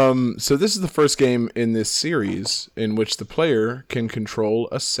 So this is the first game in this series in which the player can control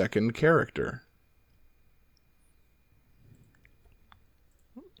a second character.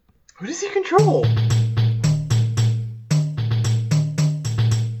 Who does he control?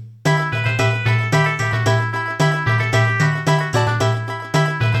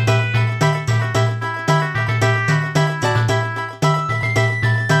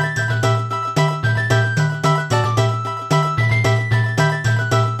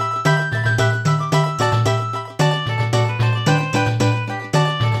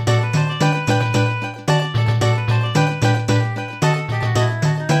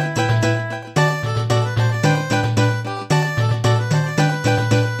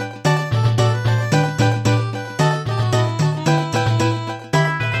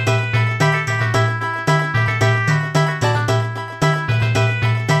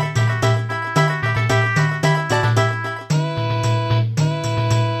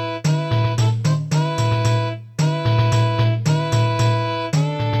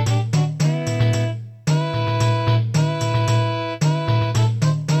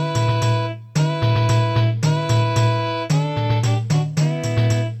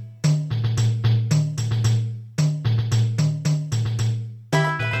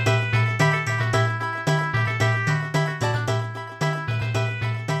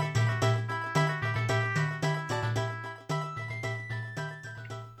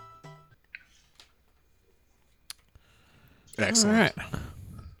 Excellent. All right.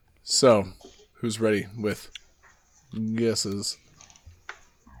 So, who's ready with guesses?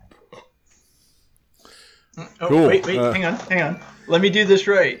 Oh, Cool. wait, hang on. Let me do this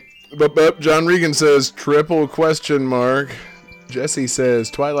right. John Regan says triple question mark. Jesse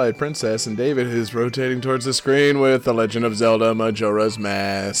says Twilight Princess, and David is rotating towards the screen with The Legend of Zelda Majora's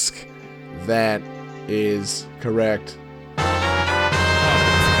Mask. That is correct.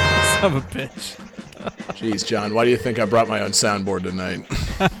 Son of a bitch. Jeez, John, why do you think I brought my own soundboard tonight?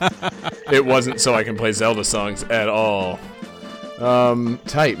 It wasn't so I can play Zelda songs at all.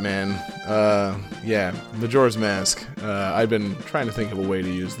 Tight, man. Yeah, Majora's Mask. I've been trying to think of a way to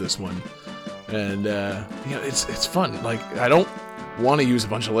use this one. And, it's fun. Like, I don't want to use a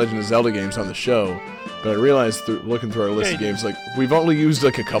bunch of Legend of Zelda games on the show, but I realized looking through our list of games, like, we've only used,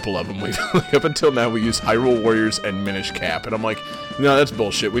 like, a couple of them. Up until now, we used Hyrule Warriors and Minish Cap, and I'm like, no, that's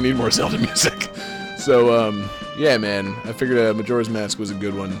bullshit. We need more Zelda music. So, yeah, man, I figured Majora's Mask was a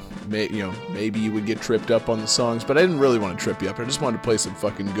good one. Maybe you would get tripped up on the songs, but I didn't really want to trip you up. I just wanted to play some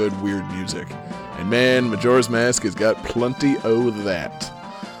fucking good, weird music. And, man, Majora's Mask has got plenty of that.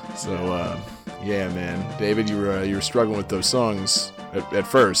 So, yeah, man. David, you were struggling with those songs at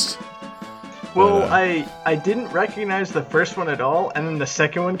first. Well, But, I didn't recognize the first one at all, and then the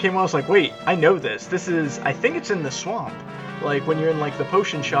second one came on. I was like, wait, I know this. This is, I think it's in the swamp. Like, when you're in, like, the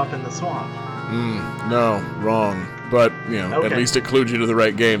potion shop in the swamp. No, wrong. But, at Okay. least it clued you to the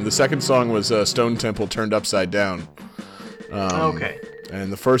right game. The second song was Stone Temple Turned Upside Down. Okay.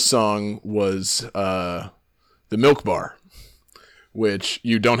 And the first song was The Milk Bar, which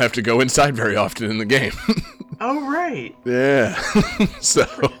you don't have to go inside very often in the game. Oh, right. Yeah. So,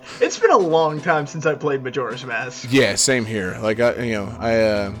 It's been a long time since I played Majora's Mask. yeah, same here. Like,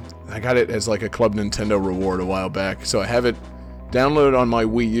 I got it as like a Club Nintendo reward a while back. So I have it downloaded on my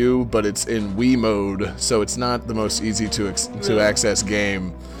Wii U, but it's in Wii mode, so it's not the most easy to access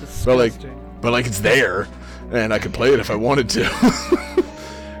game. But like it's there, and I could play it if I wanted to.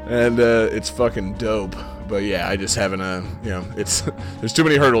 And it's fucking dope. But yeah, I just haven't there's too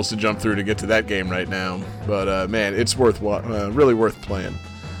many hurdles to jump through to get to that game right now. But man, it's really worth playing.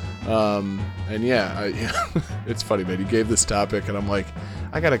 And yeah, it's funny, man. You gave this topic, and I'm like,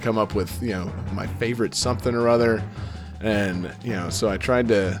 I gotta come up with my favorite something or other. And, so I tried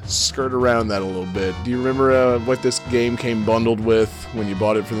to skirt around that a little bit. Do you remember what this game came bundled with when you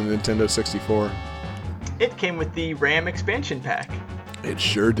bought it for the Nintendo 64? It came with the RAM expansion pack. It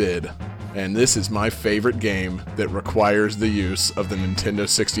sure did. And this is my favorite game that requires the use of the Nintendo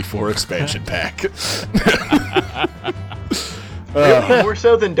 64 expansion pack. Really? More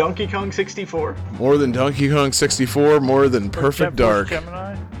so than Donkey Kong 64? More than Donkey Kong 64, more than Perfect Jet Force Dark.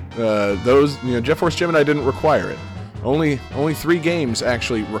 Gemini? Jet Force Gemini didn't require it. Only 3 games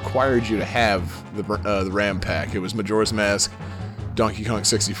actually required you to have the RAM pack. It was Majora's Mask, Donkey Kong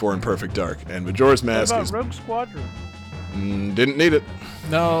 64, and Perfect Dark. And Majora's What Mask about is Rogue Squadron? didn't need it.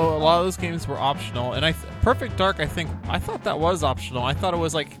 No, a lot of those games were optional, and Perfect Dark, I thought that was optional. I thought it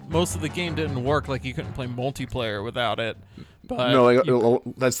was like most of the game didn't work, like you couldn't play multiplayer without it. But No,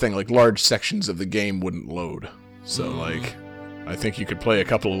 that's the thing. Like large sections of the game wouldn't load. So like, I think you could play a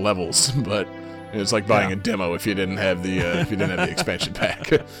couple of levels, but it's like buying a demo if you didn't have the expansion pack.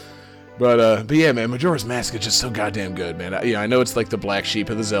 But yeah, man, Majora's Mask is just so goddamn good, man. I know it's like the black sheep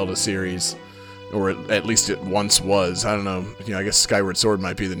of the Zelda series, or at least it once was. I don't know. I guess Skyward Sword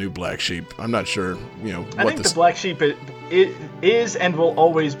might be the new black sheep. I'm not sure. I think the black sheep it is and will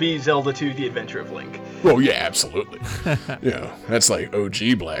always be Zelda 2: The Adventure of Link. Well, yeah, absolutely. That's like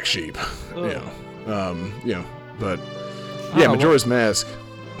OG black sheep. But yeah, Majora's Mask.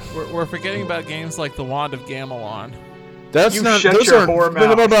 we're forgetting about games like the Wand of Gamelon. That's You not. shut Those your aren't. whore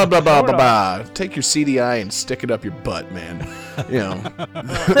Blah, blah, blah, blah, blah, Hold blah, blah. Take your CDI and stick it up your butt, man.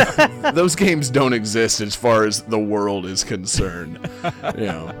 Those games don't exist as far as the world is concerned.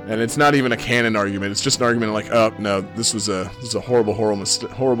 And it's not even a canon argument. It's just an argument like, oh no, this was a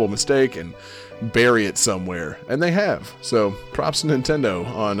horrible mistake, and bury it somewhere. And they have. So props to Nintendo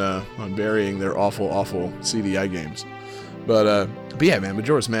on burying their awful CDI games. But yeah, man,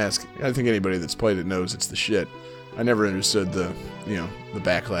 Majora's Mask. I think anybody that's played it knows it's the shit. I never understood the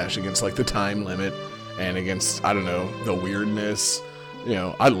backlash against like the time limit and against, I don't know, the weirdness.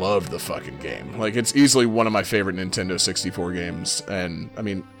 I loved the fucking game. Like, it's easily one of my favorite Nintendo 64 games, and I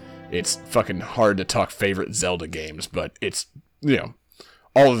mean, it's fucking hard to talk favorite Zelda games, but it's,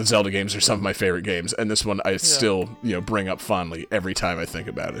 all of the Zelda games are some of my favorite games, and this one I still, bring up fondly every time I think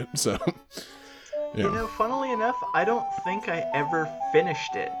about it. So, Funnily enough, I don't think I ever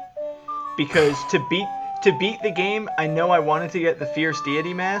finished it, because to beat the game, I know I wanted to get the Fierce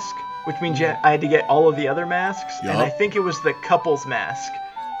Deity mask, which means I had to get all of the other masks, and I think it was the couple's mask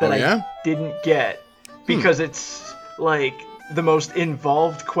that I didn't get, because it's, like, the most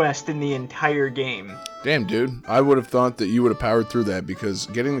involved quest in the entire game. Damn, dude. I would have thought that you would have powered through that, because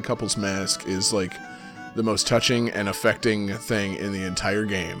getting the couple's mask is, like, the most touching and affecting thing in the entire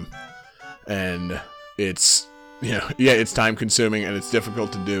game. And it's, it's time-consuming and it's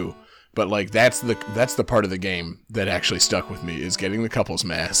difficult to do. But like that's the part of the game that actually stuck with me, is getting the couple's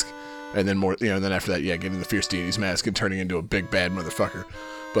mask, and then more, and then after that, getting the Fierce Deity's mask and turning into a big bad motherfucker.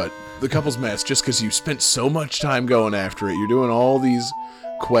 But the couple's mask, just because you spent so much time going after it, you're doing all these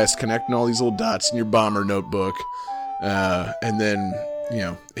quests, connecting all these little dots in your bomber notebook, and then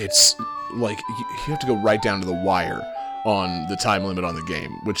it's like you have to go right down to the wire on the time limit on the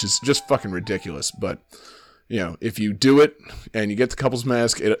game, which is just fucking ridiculous. But if you do it and you get the couple's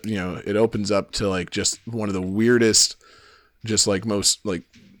mask, it opens up to like just one of the weirdest, just like most like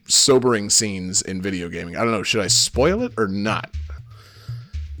sobering scenes in video gaming. I don't know, should I spoil it or not?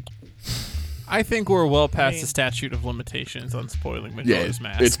 I think we're well past the statute of limitations on spoiling Majora's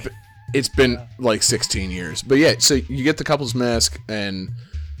Mask. It's been like 16 years. But yeah, so you get the couple's mask, and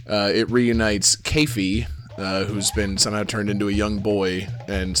it reunites Keifi, who's been somehow turned into a young boy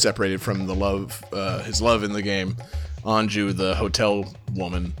and separated from his love in the game, Anju, the hotel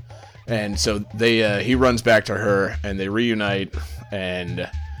woman. And so he runs back to her, and they reunite, and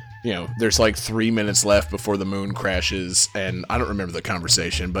there's like 3 minutes left before the moon crashes, and I don't remember the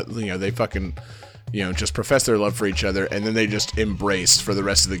conversation, but they fucking just profess their love for each other, and then they just embrace for the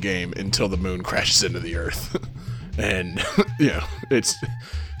rest of the game until the moon crashes into the earth. And it's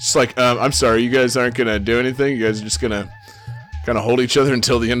just like, I'm sorry, you guys aren't gonna do anything? You guys are just gonna kind of hold each other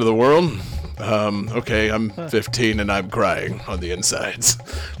until the end of the world? Okay, I'm 15 and I'm crying on the insides.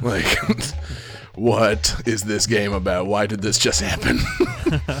 Like, what is this game about? Why did this just happen?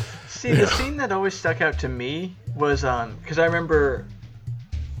 See, the scene that always stuck out to me was, because I remember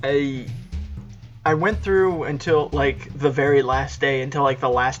I went through until, like, the very last day, until, like, the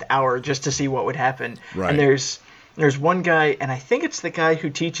last hour, just to see what would happen. Right. And there's one guy, and I think it's the guy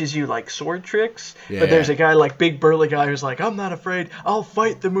who teaches you, like, sword tricks, but there's a guy, like, big burly guy who's like, I'm not afraid, I'll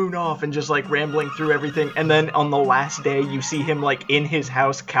fight the moon off, and just, like, rambling through everything, and then on the last day, you see him, like, in his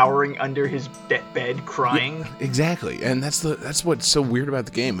house, cowering under his bed, crying. Yeah, exactly, and that's what's so weird about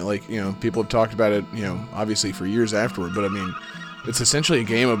the game. Like, people have talked about it, obviously for years afterward, but I mean, it's essentially a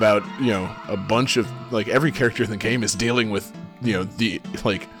game about, a bunch of, like, every character in the game is dealing with, the,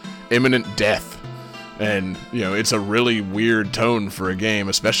 like, imminent death. And, it's a really weird tone for a game,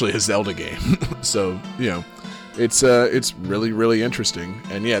 especially a Zelda game. So, it's really, really interesting.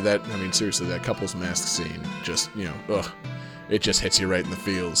 And yeah, seriously, that couple's mask scene, just, it just hits you right in the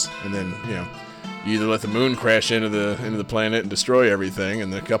feels. And then, you either let the moon crash into the planet and destroy everything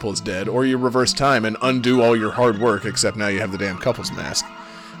and the couple is dead, or you reverse time and undo all your hard work, except now you have the damn couple's mask.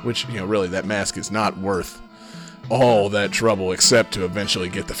 Which, really, that mask is not worth all that trouble except to eventually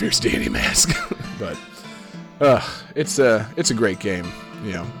get the Fierce Deity mask. But it's a great game.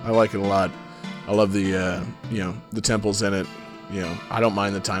 I like it a lot. I love the temples in it. I don't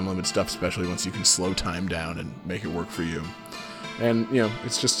mind the time limit stuff, especially once you can slow time down and make it work for you. And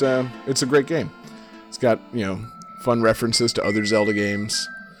it's just it's a great game. It's got fun references to other Zelda games.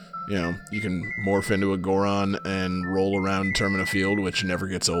 You can morph into a Goron and roll around Termina Field, which never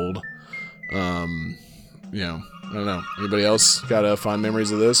gets old. I don't know. Anybody else got fond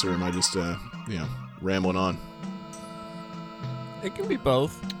memories of this, or am I just rambling on? It can be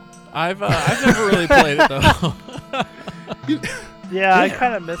both. I've never really played it though. Yeah, I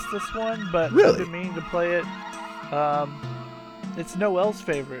kind of missed this one, but Really? I've been meaning to play it. It's Noelle's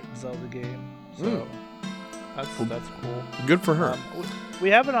favorite Zelda game, so that's cool. Good for her. We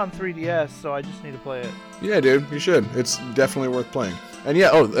have it on 3DS, so I just need to play it. Yeah, dude, you should. It's definitely worth playing. And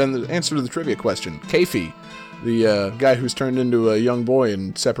and the answer to the trivia question, Keifi, the guy who's turned into a young boy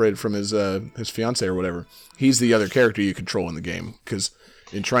and separated from his fiancée or whatever, he's the other character you control in the game, because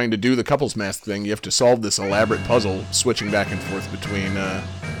in trying to do the couple's mask thing, you have to solve this elaborate puzzle, switching back and forth between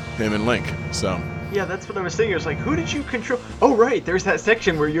him and Link. So Yeah, that's what I was thinking. I was like, who did you control? Oh, right, there's that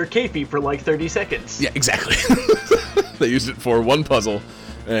section where you're Keifi for like 30 seconds. yeah, exactly. They used it for one puzzle,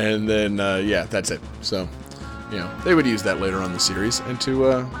 and then that's it. So they would use that later on in the series and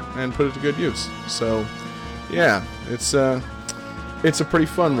put it to good use. So yeah, it's a pretty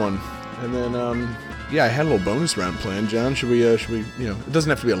fun one. And then I had a little bonus round planned. John, should we it doesn't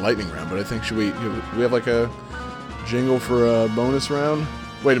have to be a lightning round, but I think do we have like a jingle for a bonus round?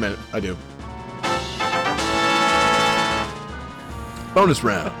 Wait a minute, I do. Bonus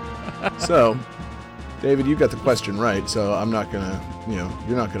round. So, David, you got the question right, so I'm not gonna,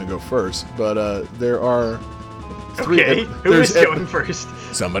 you're not gonna go first. But there are three. Okay, who is going first?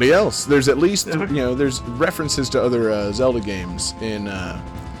 Somebody else. There's at least there's references to other Zelda games in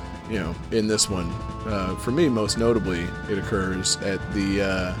in this one. For me, most notably, it occurs at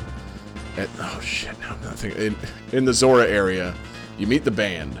the in the Zora area. You meet the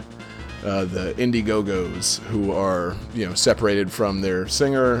band. The Indiegogos, who are separated from their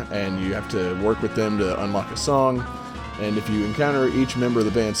singer, and you have to work with them to unlock a song. And if you encounter each member of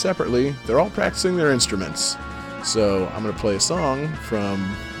the band separately, they're all practicing their instruments. So I'm going to play a song from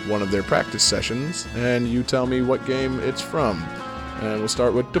one of their practice sessions, and you tell me what game it's from. And we'll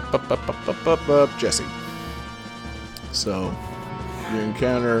start with Jesse. So you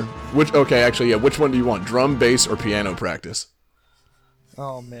encounter which one do you want? Drum, bass, or piano practice?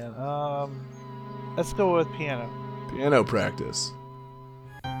 Oh man, let's go with piano. Piano practice.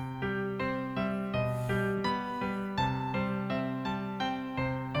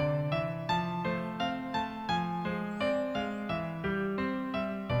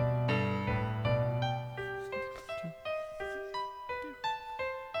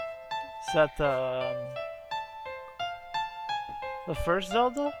 Is that the first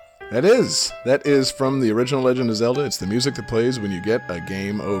Zelda? That is from the original Legend of Zelda. It's the music that plays when you get a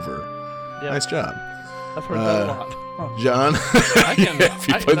game over. Yep. Nice job. I've heard that a lot. Huh. John, I can. if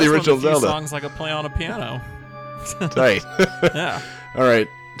you played that's the original one of the few Zelda. songs I could play on a piano. Tight. Yeah. All right,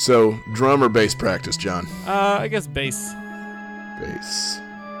 so drum or bass practice, John? I guess bass. Bass.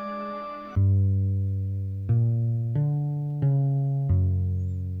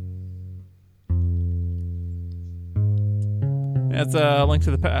 It's a Link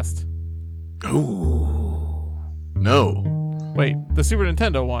to the Past. Ooh. No. Wait, the Super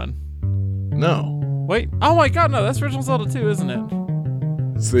Nintendo one. No. Wait. Oh my God, no, that's original Zelda 2, isn't it?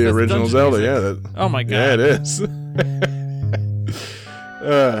 It's the That's original Dungeon Zelda, music. yeah. Oh my God. Yeah, it is.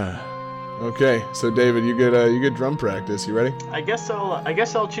 Okay, so David, you get drum practice. You ready? I guess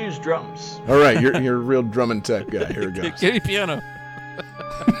I'll choose drums. All right, you're a real drum and tech guy. Here we go. Give me piano.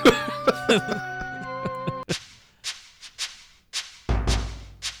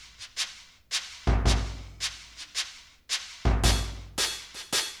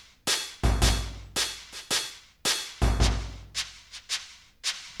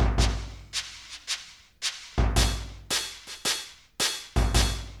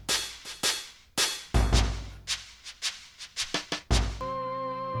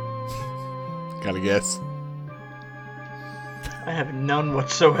 Got a guess? I have none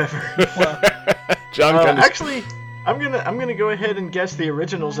whatsoever. John kind of. Actually, I'm gonna go ahead and guess the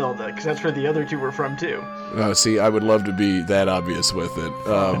original Zelda, because that's where the other two were from too. See, I would love to be that obvious with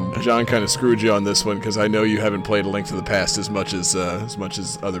it. John kind of screwed you on this one because I know you haven't played A Link to the Past as much as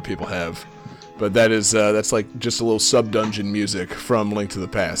other people have. But that's like just a little sub-dungeon music from Link to the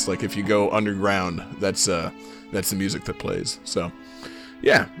Past. Like if you go underground, that's the music that plays. So,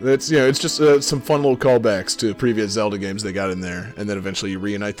 yeah, it's just some fun little callbacks to previous Zelda games they got in there, and then eventually you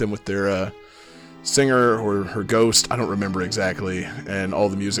reunite them with their singer or her ghost, I don't remember exactly, and all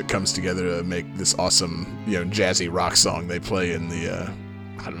the music comes together to make this awesome, jazzy rock song they play in the,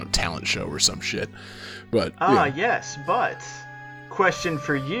 talent show or some shit. But yes, but question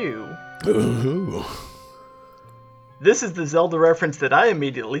for you. Ooh. This is the Zelda reference that I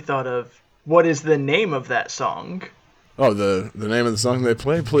immediately thought of. What is the name of that song? Oh, the name of the song they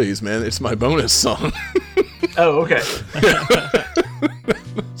play? Please, man, it's my bonus song. Oh, okay.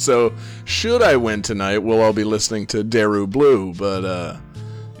 So, should I win tonight, we'll all be listening to Daru Blue, but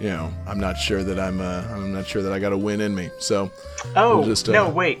I'm not sure that I got a win in me. So, oh, we'll no,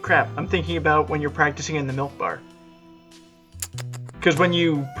 wait, crap. I'm thinking about when you're practicing in the milk bar. Because when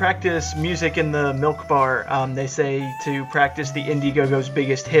you practice music in the milk bar, they say to practice the Indiegogo's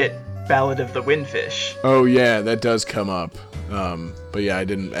biggest hit, Ballad of the Windfish. Oh yeah, that does come up. But yeah, I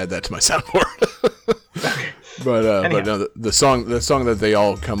didn't add that to my soundboard. Okay. But no, the song that they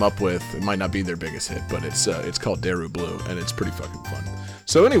all come up with, it might not be their biggest hit, but it's called Daru Blue, and it's pretty fucking fun.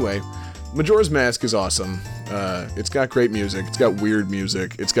 So anyway, Majora's Mask is awesome. It's got great music. It's got weird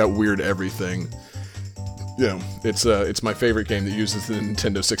music. It's got weird everything. It's my favorite game that uses the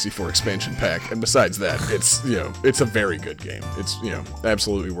Nintendo 64 expansion pack. And besides that, it's a very good game. It's,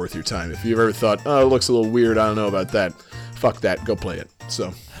 absolutely worth your time. If you've ever thought, oh, it looks a little weird, I don't know about that, fuck that, go play it.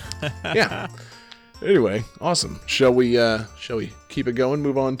 So, yeah. Anyway, awesome. Shall we keep it going,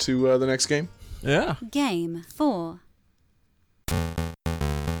 move on to the next game? Yeah. Game 4.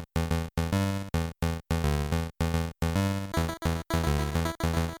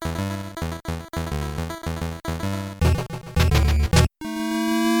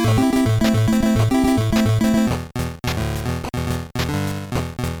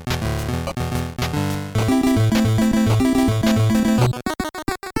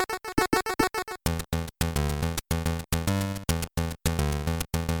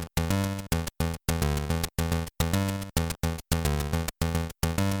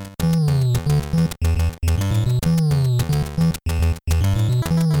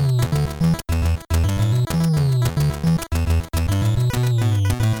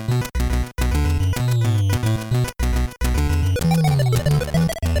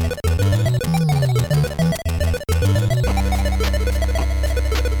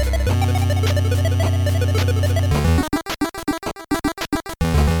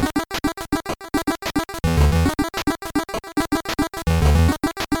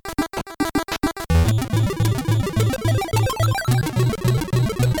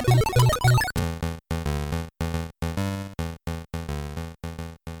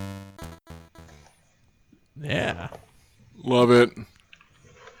 Yeah. Love it.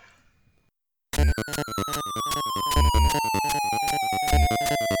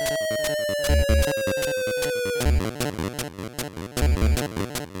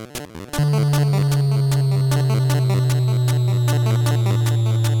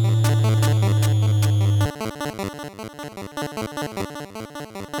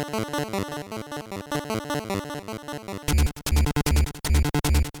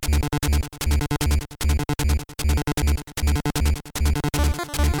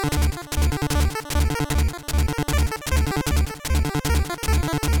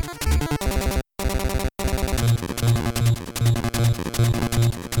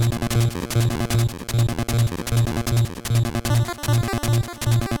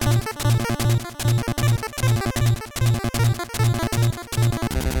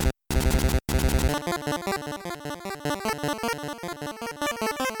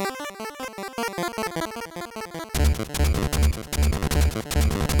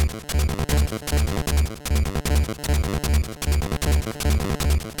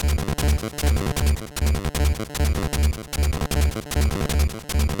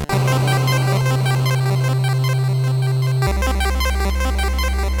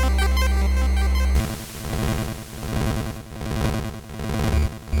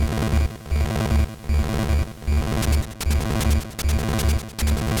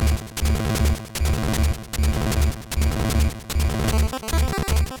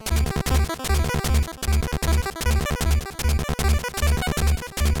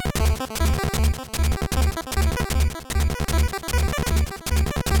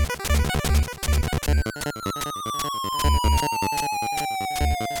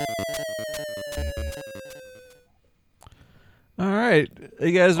 Are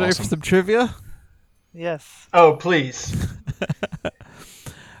you guys ready for Awesome. some trivia? Yes. Oh, please.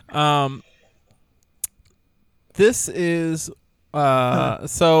 This is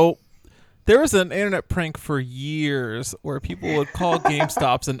so there was an internet prank for years where people would call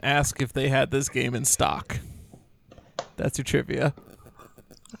GameStops and ask if they had this game in stock. That's your trivia.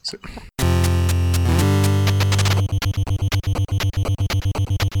 So-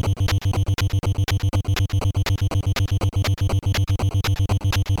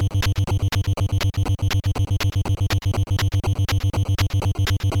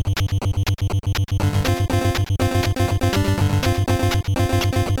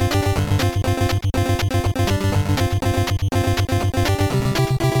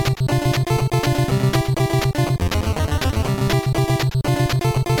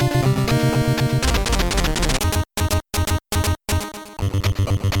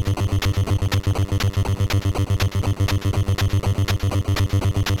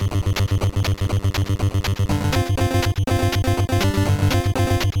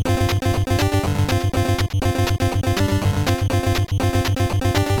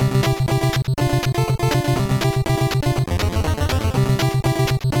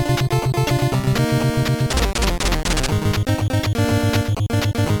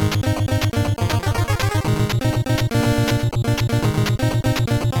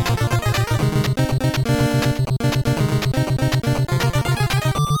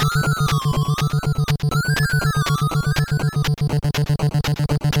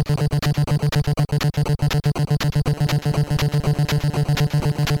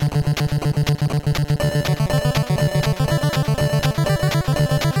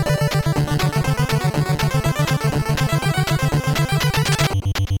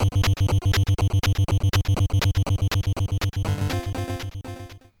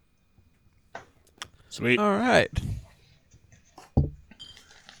 Sweet. All right.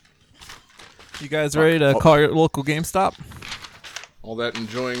 You guys ready to call your local GameStop? All that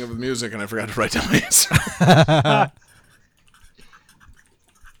enjoying of the music, and I forgot to write down my answer.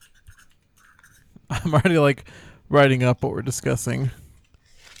 I'm already like writing up what we're discussing.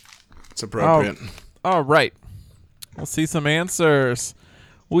 It's appropriate. All right. We'll see some answers.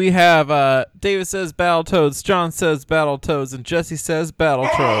 We have David says Battletoads, John says Battletoads, and Jesse says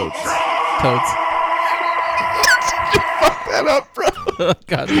Battletoads. Toads. That up, bro.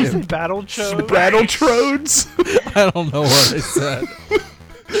 God Did you say damn. Battle Chode? Battletroads. I don't know what I said.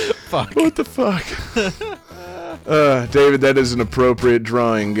 Fuck. What the fuck? David, that is an appropriate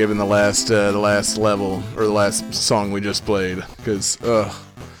drawing given the last level or the last song we just played. Because,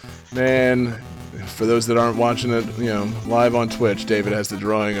 man, for those that aren't watching it, live on Twitch, David has the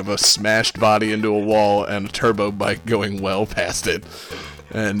drawing of a smashed body into a wall and a turbo bike going well past it.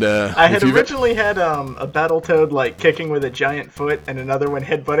 And I had originally had a Battletoad like kicking with a giant foot and another one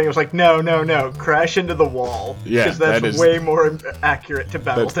headbutting. I was like, no, crash into the wall. Yeah, because that's that is- way more accurate to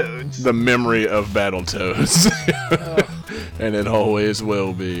That's Battletoads. the memory of Battletoads. And it always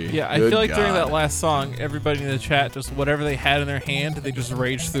will be. Yeah, I Good feel like during God. that last song, everybody in the chat, just whatever they had in their hand, they just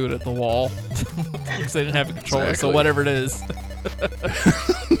raged through it at the wall. Because they didn't have a controller, so Exactly. whatever it is.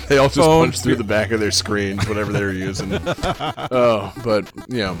 They all just Phone. punched through the back of their screens, whatever they were using. Oh, but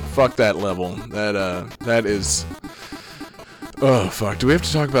fuck that level. That is. Oh fuck! Do we have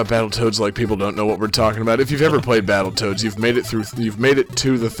to talk about Battletoads like people don't know what we're talking about? If you've ever played Battletoads, you've made it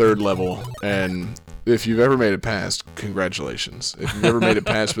to the third level, and if you've ever made it past, congratulations. If you've ever made it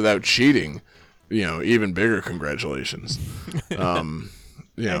past without cheating, even bigger congratulations. And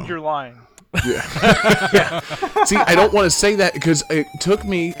you're lying. See, I don't want to say that because it took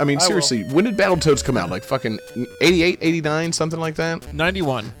me. I mean, I will. seriously, when did Battletoads come out? Like fucking 88, 89, something like that?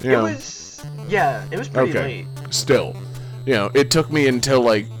 91. You It know, was pretty late. Still, it took me until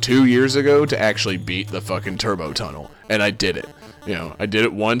like 2 years ago to actually beat the fucking turbo tunnel, and I did it. I did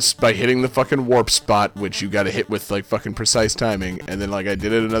it once by hitting the fucking warp spot, which you got to hit with like fucking precise timing, and then like I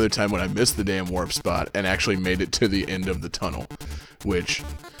did it another time when I missed the damn warp spot and actually made it to the end of the tunnel, which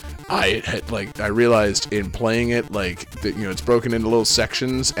I had I realized in playing it that it's broken into little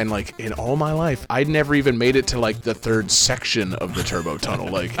sections, and like in all my life I'd never even made it to like the third section of the turbo tunnel.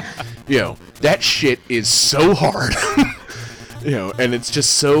 That shit is so hard. And it's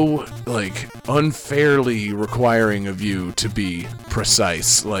just so unfairly requiring of you to be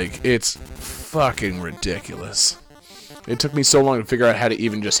precise. It's fucking ridiculous. It took me so long to figure out how to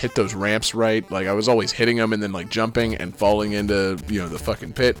even just hit those ramps right. I was always hitting them and then jumping and falling into the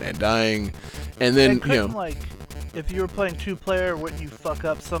fucking pit and dying, and then And couldn't if you were playing 2-player, wouldn't you fuck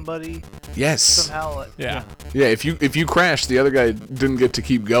up somebody Yes. somehow? Yeah. Yeah, if you crashed, the other guy didn't get to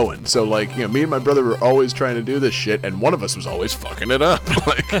keep going. So like, me and my brother were always trying to do this shit, and one of us was always fucking it up,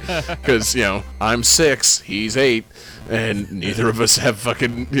 like, because I'm 6, he's 8, and neither of us have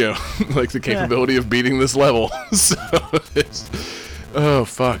fucking like the capability of beating this level. So it's, oh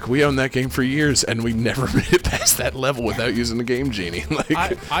fuck, we owned that game for years, and we never made it past that level without using the Game Genie.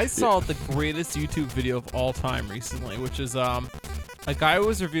 Like, I saw the greatest YouTube video of all time recently, which is a guy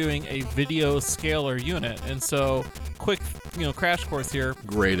was reviewing a video scaler unit, and so quick crash course here.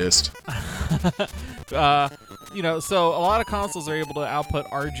 greatest. So a lot of consoles are able to output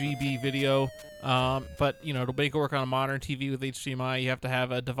RGB video, but to make it work on a modern TV with HDMI, you have to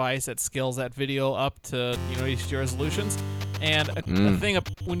have a device that scales that video up to HD resolutions. And a thing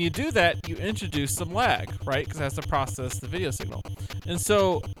when you do that, you introduce some lag, right? Because it has to process the video signal. And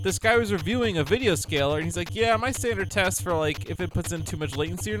so this guy was reviewing a video scaler, and he's like, "Yeah, my standard test for like if it puts in too much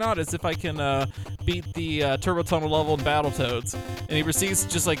latency or not is if I can beat the turbo tunnel level in Battletoads." And he proceeds to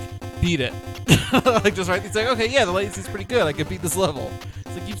just like beat it, like just right. He's like, "Okay, yeah, the latency's pretty good. I can beat this level."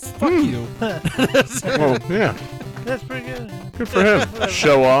 It's like, fuck you. Well, yeah, That's pretty good. good for him.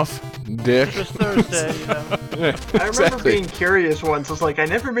 Show off, dick. Just Thursday, Yeah, I remember being curious once. I was like, I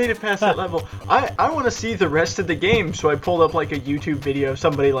never made it past that level. I want to see the rest of the game, so I pulled up like a YouTube video of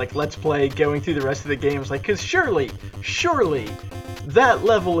somebody like Let's Play going through the rest of the game. I was like, because surely, that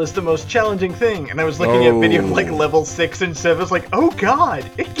level is the most challenging thing. And I was looking at video of like level 6 and 7. I was like, oh god,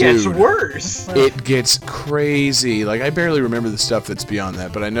 it gets Dude. worse. It gets crazy. Like, I barely remember the stuff that's beyond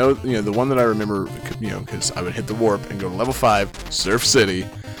that, but I know, the one that I remember, because I would hit the warp and go to level 5, Surf City,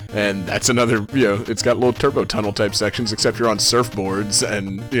 and that's another, it's got little turbo tunnel type sections, except you're on surfboards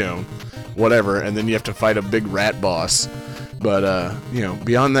and, whatever, and then you have to fight a big rat boss. But,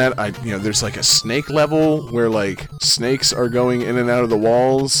 beyond that, there's like a snake level where like snakes are going in and out of the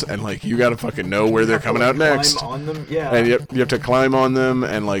walls, and like you gotta fucking know where they're coming out next. Climb on them, yeah. And you have to climb on them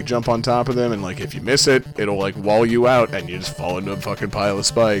and like jump on top of them, and like if you miss it, it'll like wall you out, and you just fall into a fucking pile of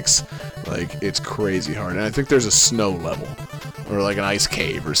spikes. Like, it's crazy hard. And I think there's a snow level or like an ice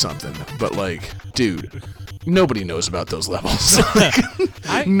cave or something. But like, dude, nobody knows about those levels.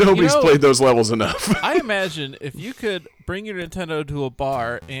 Like, nobody's played those levels enough. I imagine if you could bring your Nintendo to a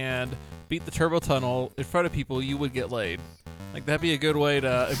bar and beat the turbo tunnel in front of people, you would get laid. Like, that'd be a good way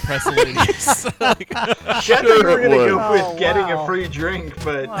to impress the ladies. Sure, we were gonna go would. with Oh, getting wow. a free drink,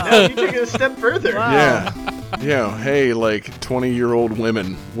 but no, you took it a step further. Wow. Yeah, hey, like 20-year-old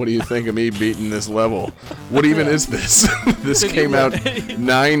women, what do you think of me beating this level? What even is this? This came out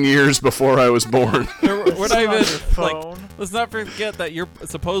 9 years before I was born. We're not on even your like. phone. Let's not forget that you're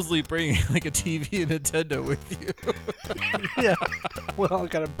supposedly bringing like a TV and Nintendo with you, Yeah. Well, I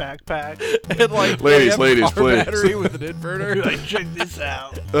got a backpack. and like Ladies, you have a ladies, car please. battery with an inverter. Like, check this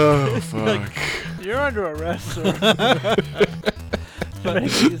out. Oh, fuck. You're under arrest, sir. To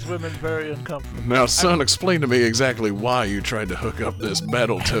make these women very uncomfortable. Now, son, explain to me exactly why you tried to hook up this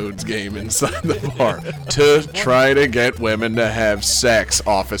Battletoads game inside the bar. To try to get women to have sex,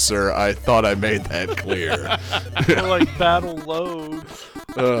 officer. I thought I made that clear. Or like battle loads.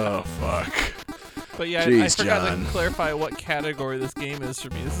 Oh, fuck. But yeah, I Jeez, forgot John. to clarify what category this game is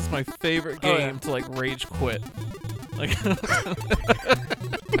for me. This is my favorite game Oh, yeah. to like rage quit. Like,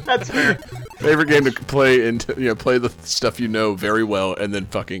 That's fair. Favorite game to play and play the stuff you know very well and then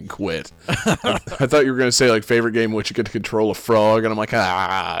fucking quit. I thought you were gonna say like favorite game in which you get to control a frog, and I'm like,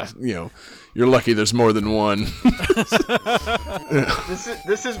 you're lucky there's more than one.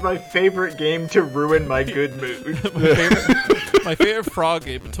 This is my favorite game to ruin my good mood. my favorite frog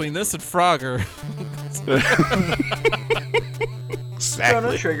game between this and Frogger. Chrono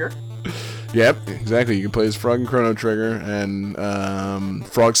Exactly. Trigger. Yep, exactly. You can play as Frog and Chrono Trigger and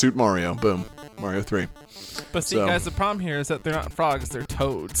Frog Suit Mario. Boom, Mario 3. But see, So- guys, the problem here is that they're not frogs; they're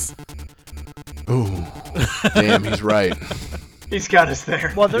toads. Ooh, damn, he's right. He's got us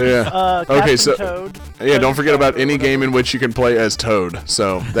there. Well, there's Yeah. Captain Okay, so- Toad. Yeah, don't forget about any game in which you can play as Toad.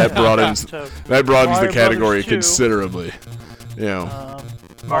 So that broadens Toad. that broadens the Mario category Brothers 2. considerably.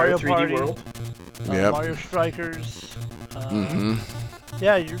 Mario 3D Party, World. Yep. Mario Strikers. Mm-hmm.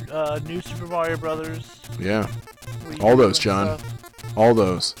 Yeah, your new Super Mario Brothers. Yeah, Wii all U those, and John. stuff. All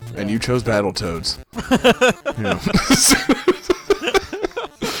those, and Yeah. you chose Battletoads.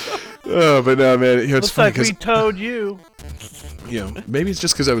 Oh, but no, man, it's Looks funny like because we towed you. maybe it's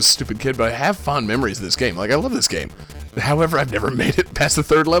just because I was a stupid kid, but I have fond memories of this game. Like, I love this game. However, I've never made it past the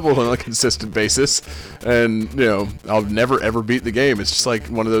third level on a consistent basis, and I'll never ever beat the game. It's just like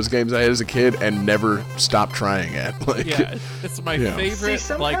one of those games I had as a kid and never stopped trying at. Like, Yeah, it's my Yeah. favorite.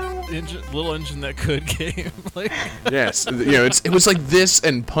 See, Like, somehow little engine that could game. Like, Yes, it was like this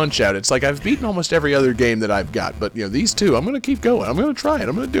and Punch-Out. It's like I've beaten almost every other game that I've got, but these two, I'm gonna keep going. I'm gonna try it.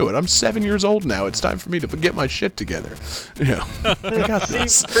 I'm gonna do it. I'm 7 years old now. It's time for me to get my shit together. I got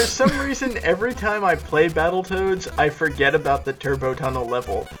this. For some reason, every time I play Battletoads, I forget about the Turbo Tunnel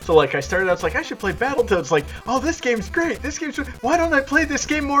level. So like, I started out, it's like, I should play Battletoads. Like, oh, this game's great. Why don't I play this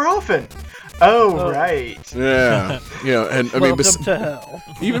game more often? Oh, right. Yeah, and I mean, Welcome to hell.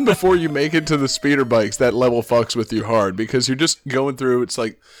 even before you make it to the speeder bikes, that level fucks with you hard because you're just going through. It's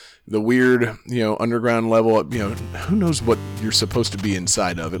like the weird, underground level. Who knows what you're supposed to be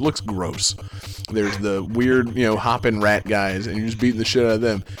inside of? It looks gross. There's the weird, hopping rat guys, and you're just beating the shit out of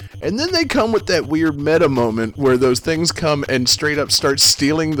them. And then they come with that weird meta moment where those things come and straight up start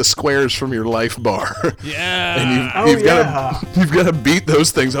stealing the squares from your life bar. yeah. And you've got to beat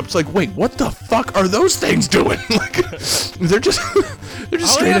those things up. It's like, wait, what the fuck are those things doing? Like, they're just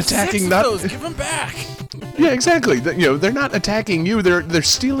straight attacking. Those. Give them back. Yeah, exactly. They're not attacking you. They're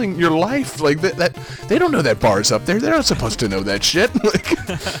stealing your life. Like that. They don't know that bar's up there. They're not supposed to know that shit. Like,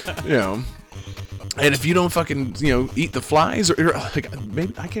 And if you don't fucking, eat the flies, or like,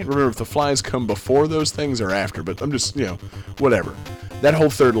 maybe I can't remember if the flies come before those things or after, but I'm just, whatever. That whole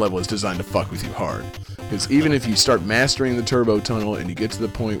third level is designed to fuck with you hard. Because even if you start mastering the Turbo Tunnel and you get to the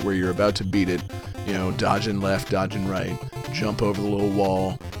point where you're about to beat it, dodging left, dodging right, jump over the little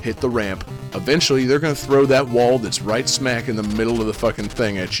wall, hit the ramp, eventually they're going to throw that wall that's right smack in the middle of the fucking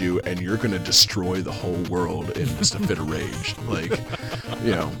thing at you, and you're going to destroy the whole world in just a fit of rage. Like,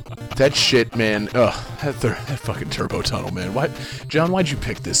 that shit, man. Ugh, that fucking Turbo Tunnel, man. John, why'd you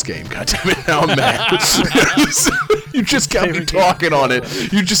pick this game? God damn it, now I'm mad. You just got me talking on it.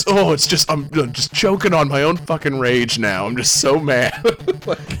 I'm just choking on my own fucking rage now. I'm just so mad.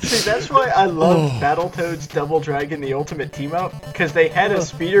 See, that's why I love Battletoads Double Dragon the Ultimate Team Up, because they had a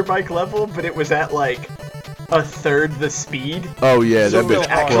speeder bike level, but it was at like a third the speed. Oh yeah, so that it was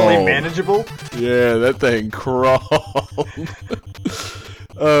bitch actually crawled. Manageable. Yeah, that thing crawled.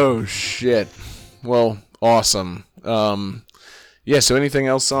 Oh shit. Well, awesome. Yeah. So anything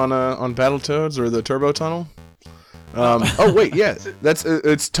else on Battletoads or the Turbo Tunnel? Oh wait, yeah,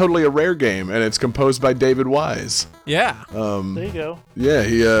 it's totally a Rare game, and it's composed by David Wise. Yeah. There you go. Yeah,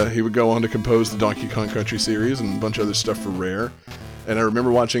 he would go on to compose the Donkey Kong Country series and a bunch of other stuff for Rare. And I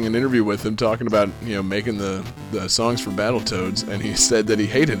remember watching an interview with him talking about making the songs for Battletoads, and he said that he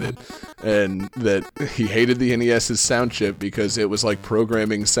hated it, and that he hated the NES's sound chip because it was like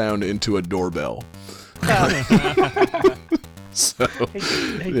programming sound into a doorbell. So,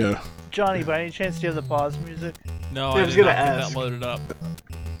 Hey, yeah. Johnny, by any chance do you have the pause music? No, I I was did gonna not get ask. that loaded up.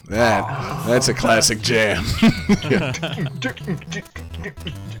 That's a classic jam.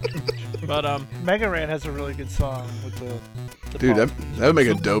 But Mega Ran has a really good song with the Dude, pause. that would make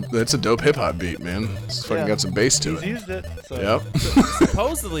that's a dope hip hop beat, man. It's fucking Yeah. got some bass to He's it. used it. So. Yep.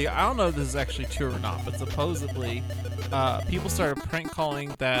 supposedly, I don't know if this is actually true or not, but supposedly, people started prank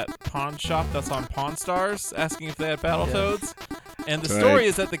calling that pawn shop that's on Pawn Stars, asking if they had Battletoads. And the Right. story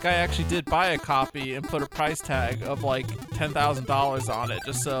is that the guy actually did buy a copy and put a price tag of like $10,000 on it,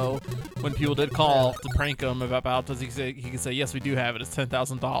 just so when people did call to prank him about Battletoads, he could say, "Yes, we do have it. It's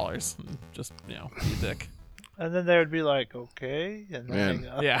 $10,000." Just be a dick. And then they would be like, okay. And then Man. hang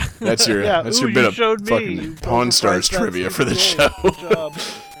up. Yeah. That's your Yeah, that's ooh, your you bit of showed me. You fucking told Pawn the Stars price trivia that's for the great. show. Good job.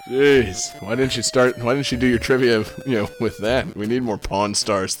 Jeez, why didn't you do your trivia, with that? We need more Pawn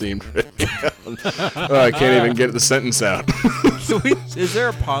Stars themed trivia. Oh, I can't even get the sentence out. Is there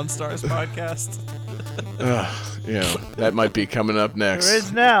a Pawn Stars podcast? That might be coming up next. There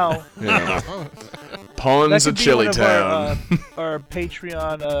is now. Yeah. That Pawns could of be Chili one of Town. our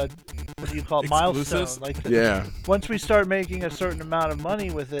Patreon, what do you call it, milestone. Exclusives? Like, Yeah. once we start making a certain amount of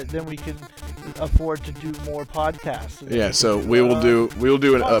money with it, then we can afford to do more podcasts. And then Yeah, we so can we will do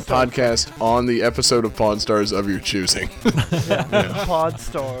a Pawn Stars. podcast on the episode of Pawn Stars of your choosing. Pod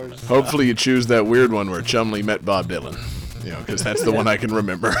Stars. Hopefully you choose that weird one where Chumley met Bob Dylan. Because that's the one I can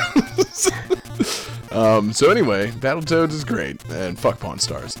remember. So anyway, Battletoads is great, and fuck Pawn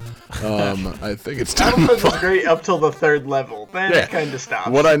Stars. I think it's time to Battletoads is great up till the third level. Then Yeah. it kind of stops.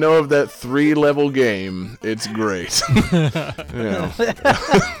 What I know of that 3-level game, it's great.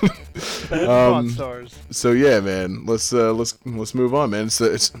 Pawn Stars. So yeah, man, let's move on, man.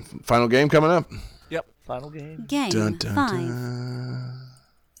 It's final game coming up. Yep. Final game. Game Dun, dun, 5. dun.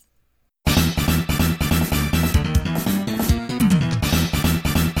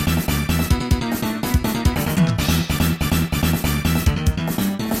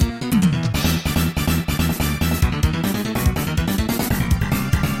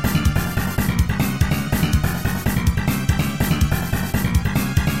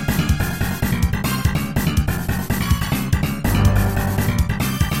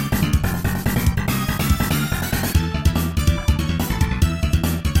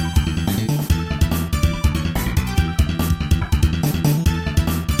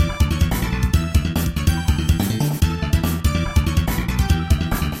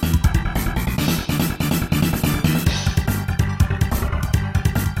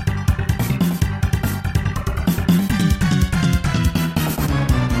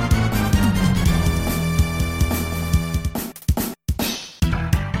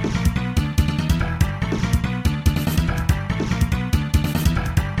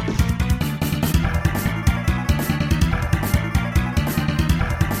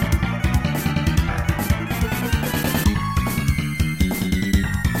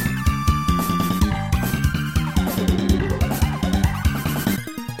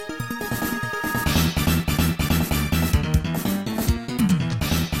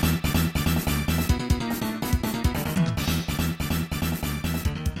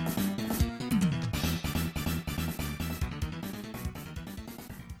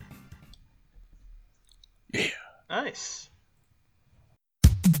 Nice.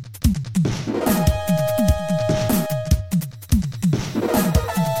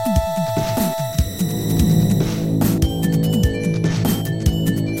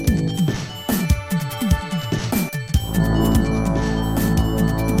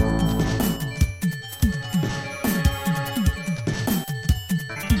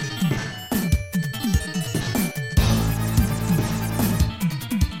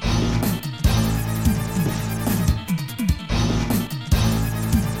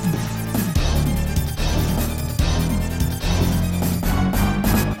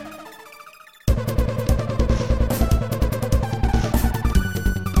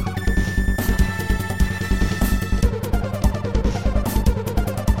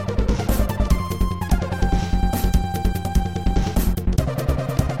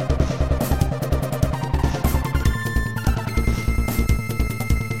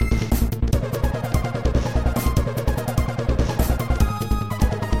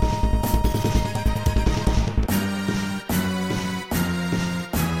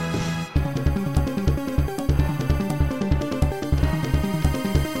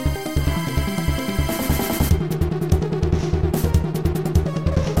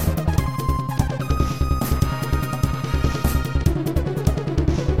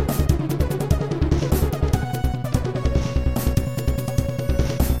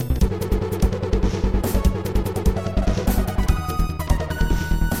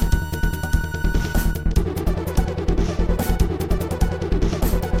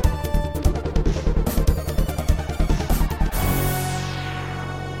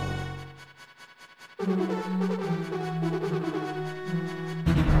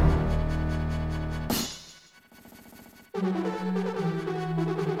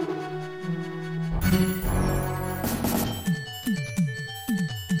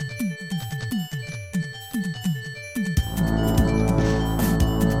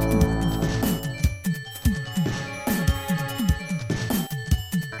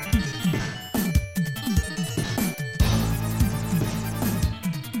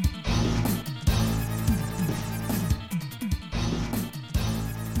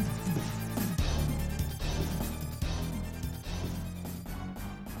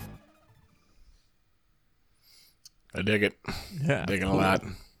 I dig it. Yeah. Digging a lot.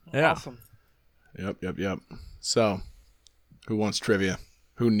 Yeah. Awesome. Yep. So, who wants trivia?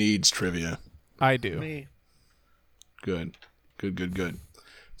 Who needs trivia? I do. Me. Good.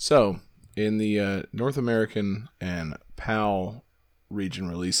 So, in the North American and PAL region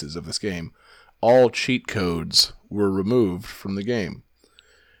releases of this game, all cheat codes were removed from the game.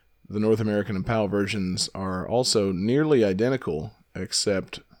 The North American and PAL versions are also nearly identical,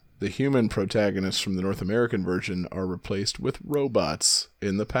 except the human protagonists from the North American version are replaced with robots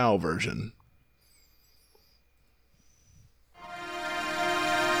in the PAL version.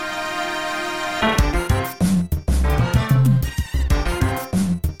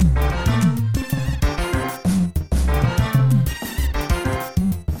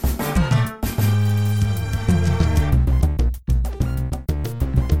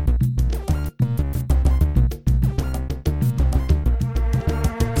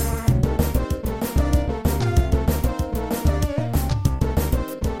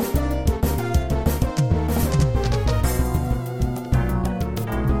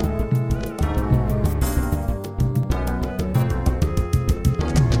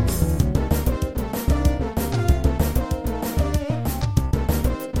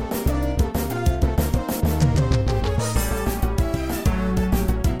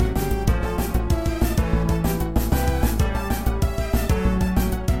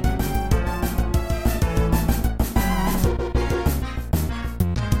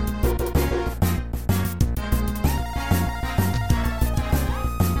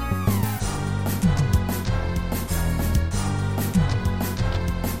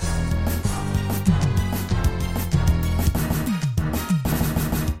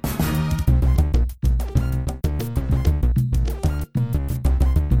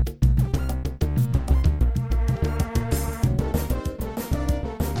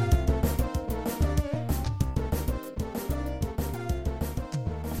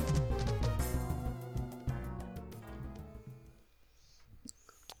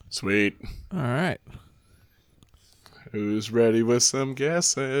 Sweet. All right. Who's ready with some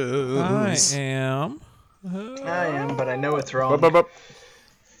guesses? I am. I am, but I know it's wrong. Bup, bup, bup.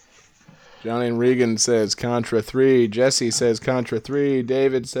 Johnny and Regan says Contra 3. Jesse says Contra 3.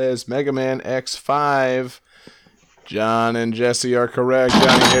 David says Mega Man X5. John and Jesse are correct.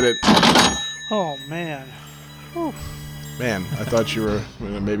 Johnny hit it. Oh man. Whew. Man, I thought you were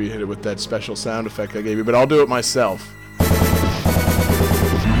going to maybe hit it with that special sound effect I gave you, but I'll do it myself.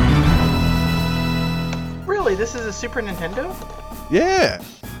 Really? This is a Super Nintendo? Yeah.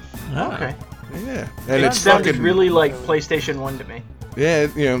 Okay. Yeah. And It it's sounded fucking really like PlayStation 1 to me. Yeah,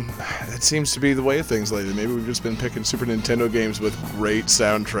 that seems to be the way of things lately. Maybe we've just been picking Super Nintendo games with great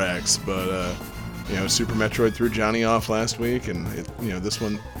soundtracks, but Super Metroid threw Johnny off last week, and this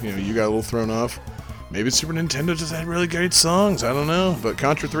one, you got a little thrown off. Maybe Super Nintendo just had really great songs. I don't know, but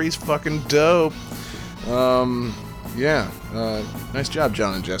Contra 3 is fucking dope. Nice job,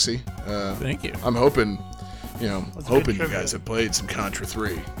 John and Jesse. Thank you. I'm hoping, That's a you good trivia. guys have played some Contra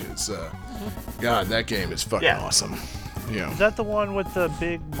 3. It's, God, that game is fucking awesome. Is that the one with the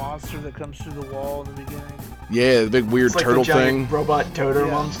big monster that comes through the wall in the beginning? Yeah, the big weird It's like turtle the giant thing. robot Toto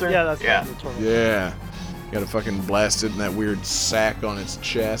Yeah. monster. Yeah, that's yeah. the turtle. Yeah. You gotta fucking blast it in that weird sack on its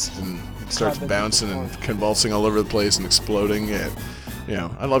chest, and it starts God, that bouncing makes it and hard. convulsing all over the place and exploding. Yeah.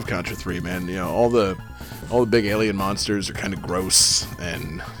 I love Contra 3, man. All the big alien monsters are kind of gross,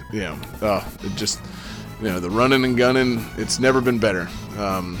 and it just the running and gunning. It's never been better.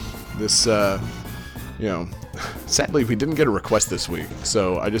 Sadly, we didn't get a request this week,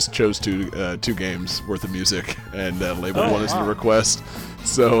 so I just chose two games worth of music and labeled one as the request.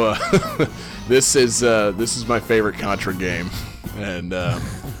 So this is my favorite Contra game, and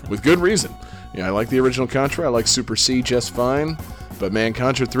with good reason. I like the original Contra. I like Super C just fine, but man,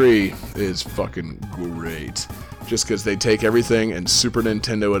 Contra 3 is fucking great. Just because they take everything and Super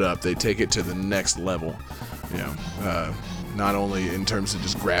Nintendo it up, they take it to the next level. Not only in terms of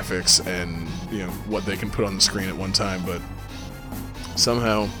just graphics and what they can put on the screen at one time, but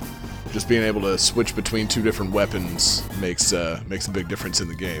somehow just being able to switch between two different weapons makes a big difference in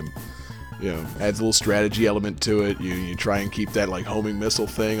the game. Adds a little strategy element to it. You try and keep that like homing missile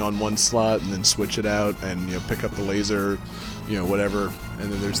thing on one slot, and then switch it out, and pick up the laser, whatever.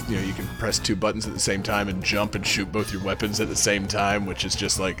 And then there's you can press two buttons at the same time and jump and shoot both your weapons at the same time, which is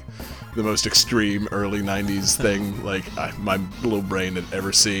just like the most extreme early '90s thing like my little brain had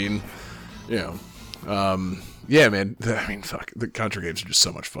ever seen. Yeah, man. I mean, fuck. The Contra games are just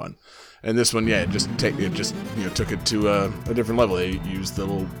so much fun, and this one, took it to a different level. They used the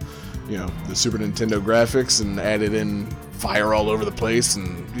little, the Super Nintendo graphics and added in fire all over the place,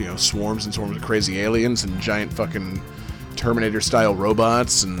 and swarms and swarms of crazy aliens and giant fucking Terminator-style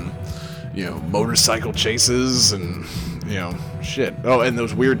robots, and motorcycle chases, and shit. Oh, and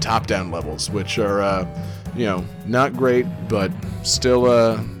those weird top-down levels, which are not great, but still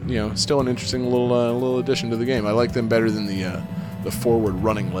still an interesting little addition to the game. I like them better than the forward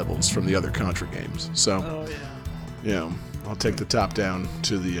running levels from the other Contra games. So I'll take the top down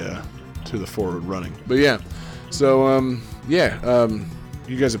to the forward running. But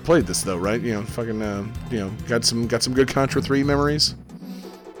you guys have played this though, right? Got some good Contra 3 memories.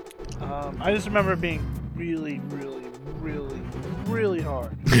 I just remember it being really, really, really, really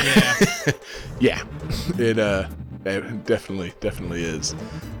hard. Yeah, it definitely is.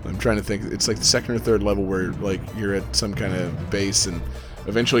 I'm trying to think. It's like the second or third level where like you're at some kind of base, and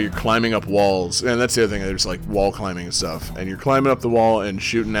eventually you're climbing up walls, and that's the other thing. There's like wall climbing and stuff, and you're climbing up the wall and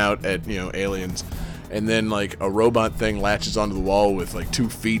shooting out at aliens, and then like a robot thing latches onto the wall with like 2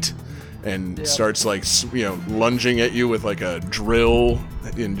 feet and starts like lunging at you with like a drill,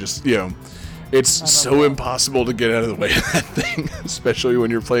 and just it's so impossible to get out of the way of that thing, especially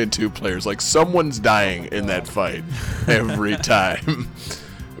when you're playing 2 players. Like someone's dying in that fight every time.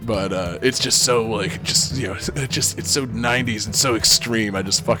 But it's just so like it's so 90s and so extreme. I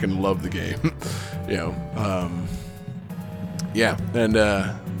just fucking love the game. I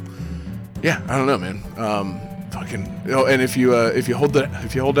don't know, man. And if you hold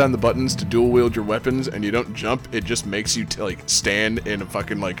down the buttons to dual wield your weapons and you don't jump, it just makes you stand in a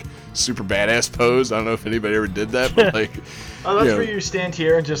fucking like super badass pose. I don't know if anybody ever did that, but like that's where you stand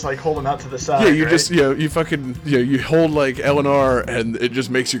here and just like hold them out to the side. yeah, you right? just you fucking you hold like L and R, and it just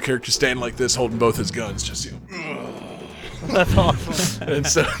makes your character stand like this, holding both his guns, just That's awesome. And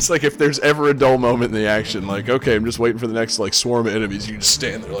so it's like if there's ever a dull moment in the action, like okay, I'm just waiting for the next like swarm of enemies, you just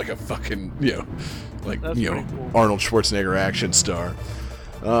stand there like a fucking That's pretty cool. Arnold Schwarzenegger action star.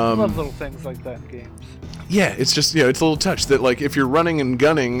 I love little things like that in games. Yeah, it's just it's a little touch that like if you're running and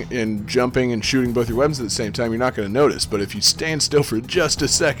gunning and jumping and shooting both your weapons at the same time, you're not going to notice. But if you stand still for just a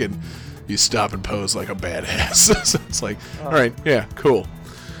second, you stop and pose like a badass. So it's like, all right, yeah, cool.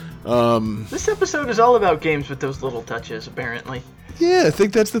 This episode is all about games with those little touches, apparently. Yeah, I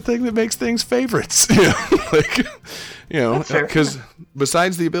think that's the thing that makes things favorites. Because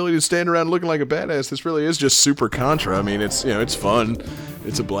besides the ability to stand around looking like a badass, this really is just super Contra. I mean, it's it's fun,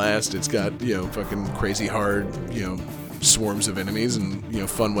 it's a blast. It's got fucking crazy hard swarms of enemies and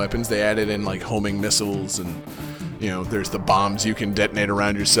fun weapons. They added in like homing missiles and there's the bombs you can detonate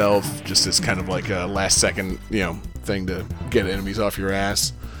around yourself, just as kind of like a last second thing to get enemies off your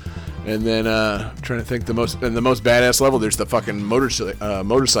ass. And then trying to think the most badass level. There's the fucking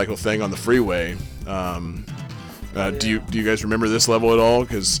motorcycle thing on the freeway. Do you guys remember this level at all?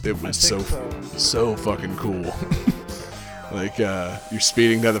 Because it was so fucking cool. Like you're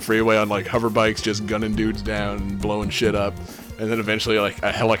speeding down the freeway on like hover bikes, just gunning dudes down and blowing shit up. And then eventually, like,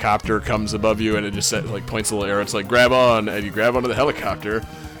 a helicopter comes above you, and it just points a little arrow. It's like, grab on, and you grab onto the helicopter,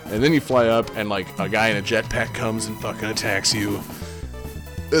 and then you fly up, and like a guy in a jetpack comes and fucking attacks you.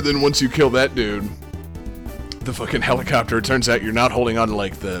 And then once you kill that dude, the fucking helicopter, it turns out you're not holding on to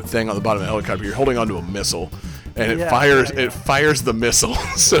like the thing on the bottom of the helicopter. You're holding onto a missile. And it fires the missile.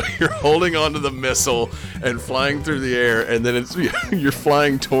 So you're holding onto the missile and flying through the air, and then you're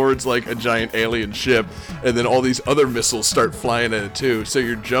flying towards like a giant alien ship, and then all these other missiles start flying at it too. So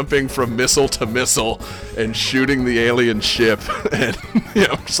you're jumping from missile to missile and shooting the alien ship, and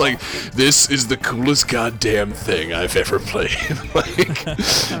it's like, this is the coolest goddamn thing I've ever played. Like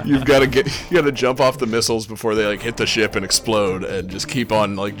you gotta jump off the missiles before they like hit the ship and explode, and just keep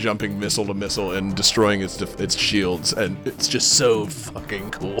on like jumping missile to missile and destroying its shields, and it's just so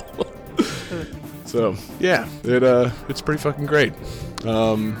fucking cool. So yeah, it's pretty fucking great.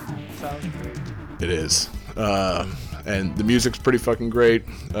 Sounds great. It is, and the music's pretty fucking great.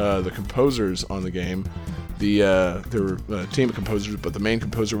 The composers on the game, there were a team of composers, but the main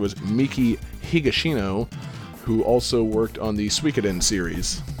composer was Miki Higashino, who also worked on the Suikoden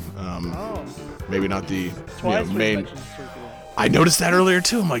series. Maybe not the main. I noticed that earlier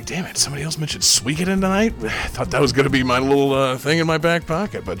too. I'm like, damn it, somebody else mentioned Suikoden tonight? I thought that was going to be my little thing in my back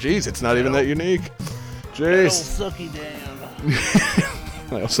pocket, but geez, it's not even that unique. Jeez. Sucky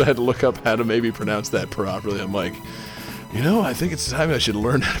damn. I also had to look up how to maybe pronounce that properly. I'm like, I think it's time I should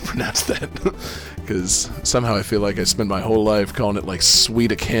learn how to pronounce that. Because somehow I feel like I spent my whole life calling it like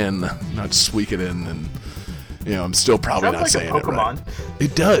Sweetakin, not Suikoden, and I'm still probably not saying it right.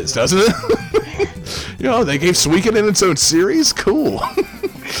 It does, doesn't it? They gave Suikoden its own series? Cool.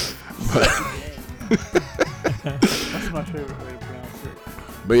 That's my favorite way to pronounce it.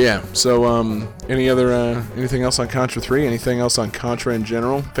 But yeah, so anything else on Contra 3? Anything else on Contra in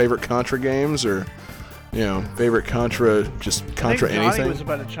general? Favorite Contra games, or favorite Contra, just Contra I think anything? Johnny was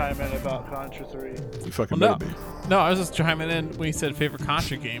about to chime in about Contra 3. You fucking better be. No, I was just chiming in when you said favorite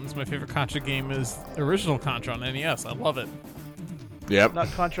Contra games. My favorite Contra game is original Contra on NES. I love it. Yep.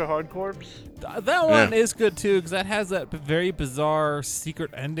 Not Contra Hard Corps? That one is good too, because that has that very bizarre secret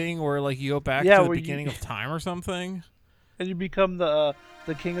ending where like you go back to the beginning of time or something. And you become the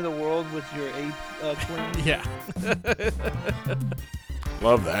king of the world with your ape queen. Yeah.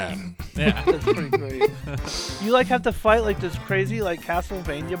 Love that. Yeah. That's pretty great. You like have to fight like this crazy like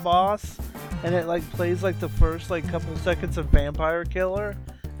Castlevania boss, and it like plays like the first like couple seconds of Vampire Killer,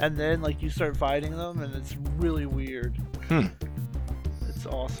 and then like you start fighting them, and it's really weird. It's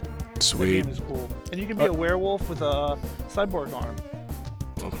awesome. Sweet. The game is cool, and you can be a werewolf with a cyborg arm.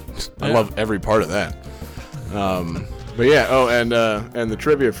 I love every part of that. But yeah, and the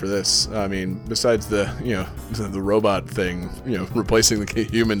trivia for this, I mean, besides the the robot thing, replacing the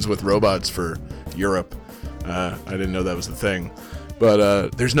humans with robots for Europe, I didn't know that was the thing.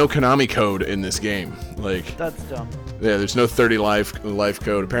 But there's no Konami code in this game. Like, that's dumb. Yeah, there's no 30 life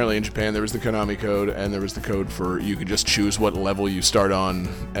code. Apparently in Japan there was the Konami code, and there was the code for you could just choose what level you start on,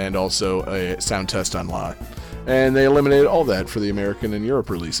 and also a sound test unlock. And they eliminated all that for the American and Europe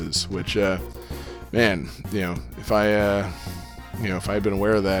releases, which, man, if I had been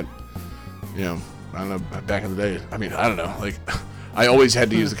aware of that, I don't know, back in the day, I mean, I don't know, like, I always had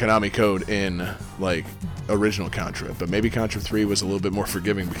to use the Konami code in, like, original Contra, but maybe Contra 3 was a little bit more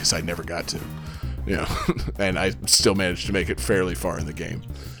forgiving because I never got to, and I still managed to make it fairly far in the game.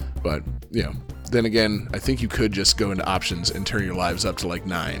 But, then again, I think you could just go into options and turn your lives up to, like,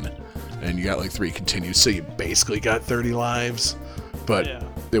 9, and you got, like, 3 continues, so you basically got 30 lives, but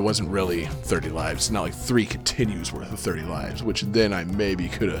it wasn't really 30 lives. It's not like 3 continues worth of 30 lives, which then I maybe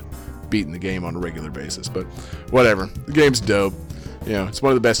could have beaten the game on a regular basis, but whatever. The game's dope. It's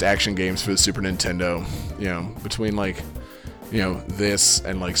one of the best action games for the Super Nintendo. Between like, this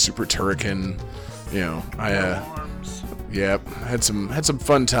and like Super Turrican, had some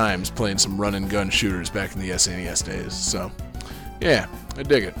fun times playing some run and gun shooters back in the SNES days. So, yeah, I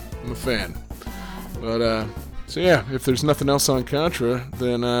dig it. I'm a fan. But so yeah, if there's nothing else on Contra,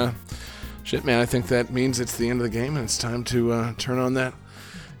 then shit, man, I think that means it's the end of the game and it's time to turn on that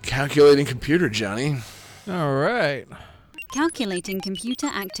calculating computer, Johnny. All right. Calculating computer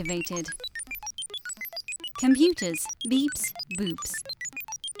activated. Computers, beeps, boops.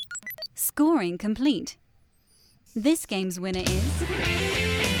 Scoring complete. This game's winner is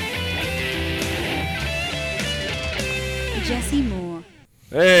Jesse Moore.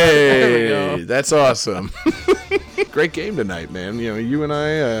 There we Hey, go. that's awesome. Great game tonight, man. You know, you and I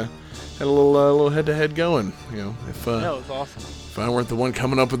had a little head-to-head going. You know, if That was awesome. if I weren't the one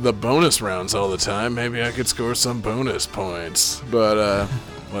coming up with the bonus rounds all the time, maybe I could score some bonus points. But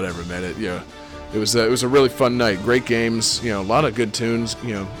whatever, man. It was a really fun night. Great games. You know, a lot of good tunes.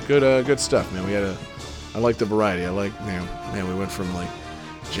 You know, good stuff, man. I like the variety. I like, you know, man. We went from like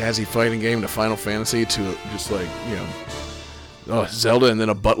jazzy fighting game to Final Fantasy to just like, you know, Zelda, and then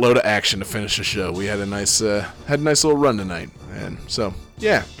a buttload of action to finish the show. We had a nice little run tonight, and so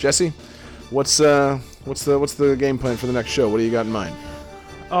yeah, Jesse, what's the game plan for the next show? What do you got in mind?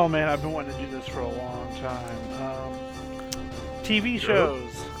 Oh man, I've been wanting to do this for a long time. TV shows.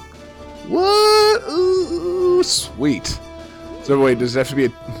 What? Ooh, sweet. So wait, does it have to be a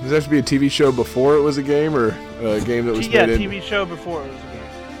TV show before it was a game, or a game that was Yeah, made TV show before it was a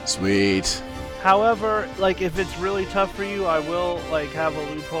game. Sweet. However, like if it's really tough for you, I will like have a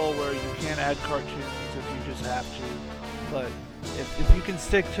loophole where you can add cartoons if you just have to. But if you can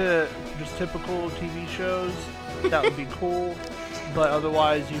stick to just typical TV shows, that would be cool. But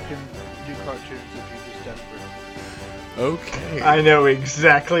otherwise, you can do cartoons if you're just desperate. Okay. I know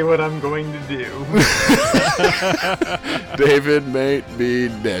exactly what I'm going to do. David may be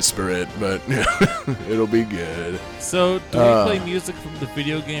desperate, but it'll be good. So, do we play music from the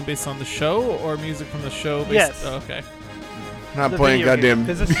video game based on the show, or music from the show based? Yes. Oh, okay. Not The playing video game, goddamn.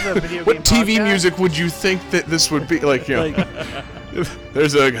 'cause this is a video What game TV podcast. music would you think that this would be like? You know, Like,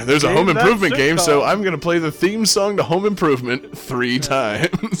 there's a Home that Improvement game, so sitcom. I'm gonna play the theme song to Home Improvement 3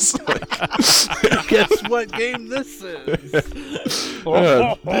 times. guess what game this is?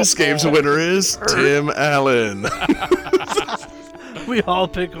 This game's winner is Tim Allen. We all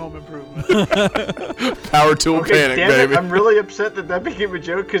pick Home Improvement. Power Tool Okay, Panic, damn baby. it, I'm really upset that became a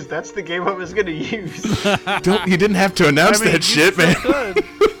joke because that's the game I was going to use. You didn't have to announce that you shit, still man. could.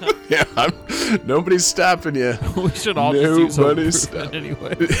 Yeah, nobody's stopping you. We should all just use Home Nobody's Improvement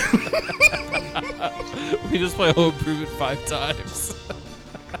anyway. We just play Home Improvement 5 times.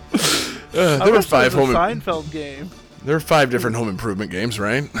 There I were wish 5 there was Home. a Seinfeld game. There are 5 different Home Improvement games,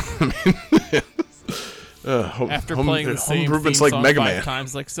 right? After playing the Home same theme Improvement's like song Mega 5 Man.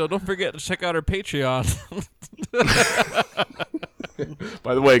 times, like, so don't forget to check out our Patreon.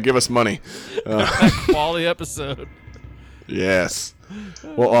 By the way, give us money. Quality episode. Yes.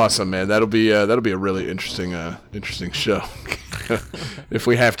 Well, awesome, man. That'll be a really interesting show. If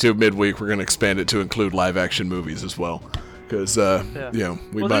we have to midweek, we're gonna expand it to include live action movies as well, because you know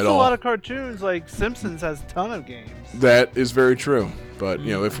we Well, might there's all. a lot of cartoons. Like Simpsons has a ton of games. That is very true. But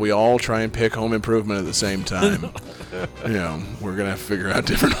you know, if we all try and pick Home Improvement at the same time, you know, we're gonna have to figure out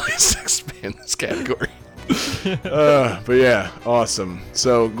different ways to expand this category. But yeah, awesome.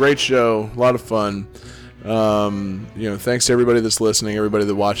 So great show, a lot of fun. You know, thanks to everybody that's listening, everybody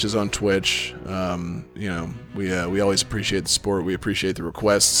that watches on Twitch. You know, we always appreciate the support. We appreciate the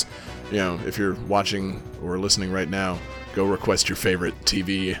requests. You know, if you're watching or listening right now, go request your favorite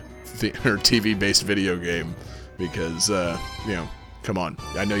TV-based video game, because you know, come on,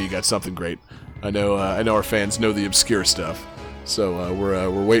 I know you got something great. I know our fans know the obscure stuff. So we're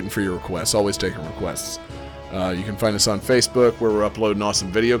waiting for your requests. Always taking requests. You can find us on Facebook, where we're uploading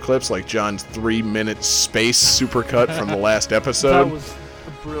awesome video clips like John's 3-minute space supercut from the last episode. That was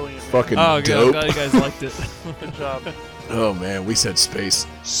a brilliant. Fucking Oh, good. I'm dope. glad you guys liked it. Good job. Oh man, we said space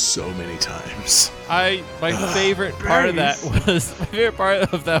so many times. My favorite part of that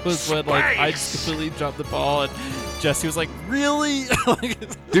was when like I just completely dropped the ball and Jesse was like, "Really?"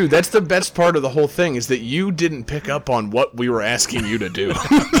 Dude, that's the best part of the whole thing, is that you didn't pick up on what we were asking you to do.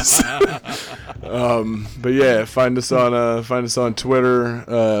 But yeah, find us on Twitter.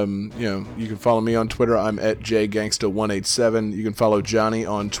 You know, you can follow me on Twitter. I'm at jgangsta187. You can follow Johnny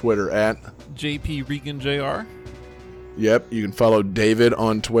on Twitter at JP Regan Jr. Yep. You can follow David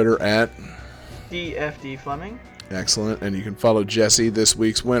on Twitter at DFD Fleming. Excellent. And you can follow Jesse, this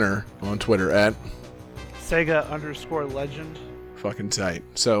week's winner, on Twitter at Sega_legend. fucking tight.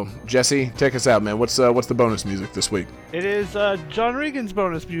 So Jesse, take us out, man. What's the bonus music this week? It is John Regan's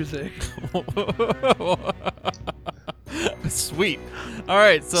bonus music. Sweet. All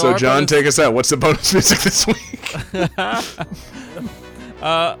right, so So our John, bonus- take us out. What's the bonus music this week?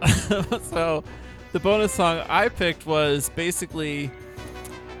 So the bonus song I picked was basically,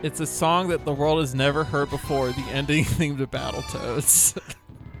 it's a song that the world has never heard before, the ending theme to Battletoads.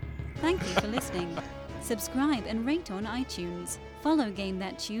 Thank you for listening. Subscribe and rate on iTunes. Follow Game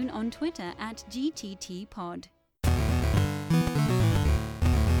That Tune on Twitter at GTTPod.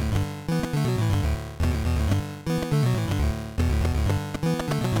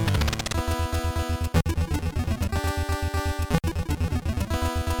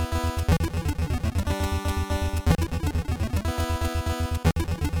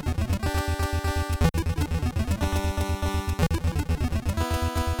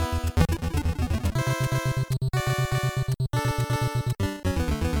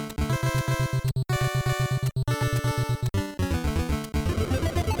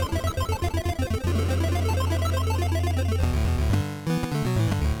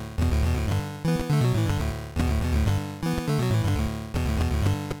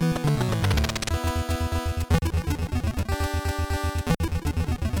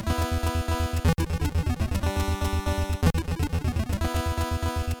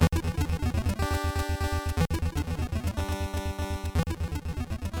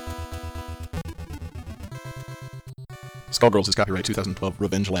 Skullgirls is copyright 2012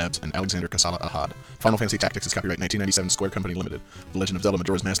 Revenge Labs and Alexander Casala Ahad. Final Fantasy Tactics is copyright 1997 Square Company Limited. The Legend of Zelda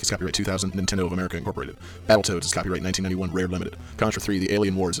Majora's Mask is copyright 2000 Nintendo of America Incorporated. Battletoads is copyright 1991 Rare Limited. Contra 3 The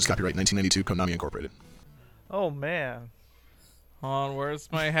Alien Wars is copyright 1992 Konami Incorporated. Oh man. Hold on,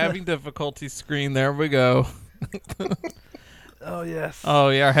 where's my having difficulty screen? There we go. Oh yes. Oh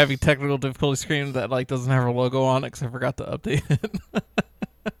yeah, our having technical difficulty screen that doesn't have our logo on it because I forgot to update it.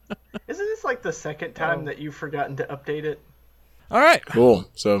 Isn't this like the second time that you've forgotten to update it? All right. Cool.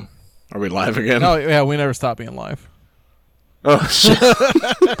 So, are we live again? Oh yeah, we never stop being live. Oh, shit.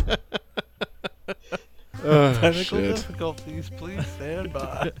 Oh, Technical shit. difficulties, please stand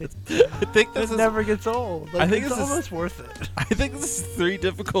by. I think this It is. never gets old. I think it's this is- almost worth it. I think this is 3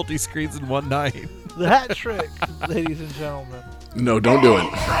 difficulty screens in one night. The hat trick, ladies and gentlemen. No, don't do it.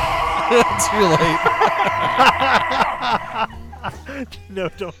 Too late. No,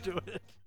 don't do it.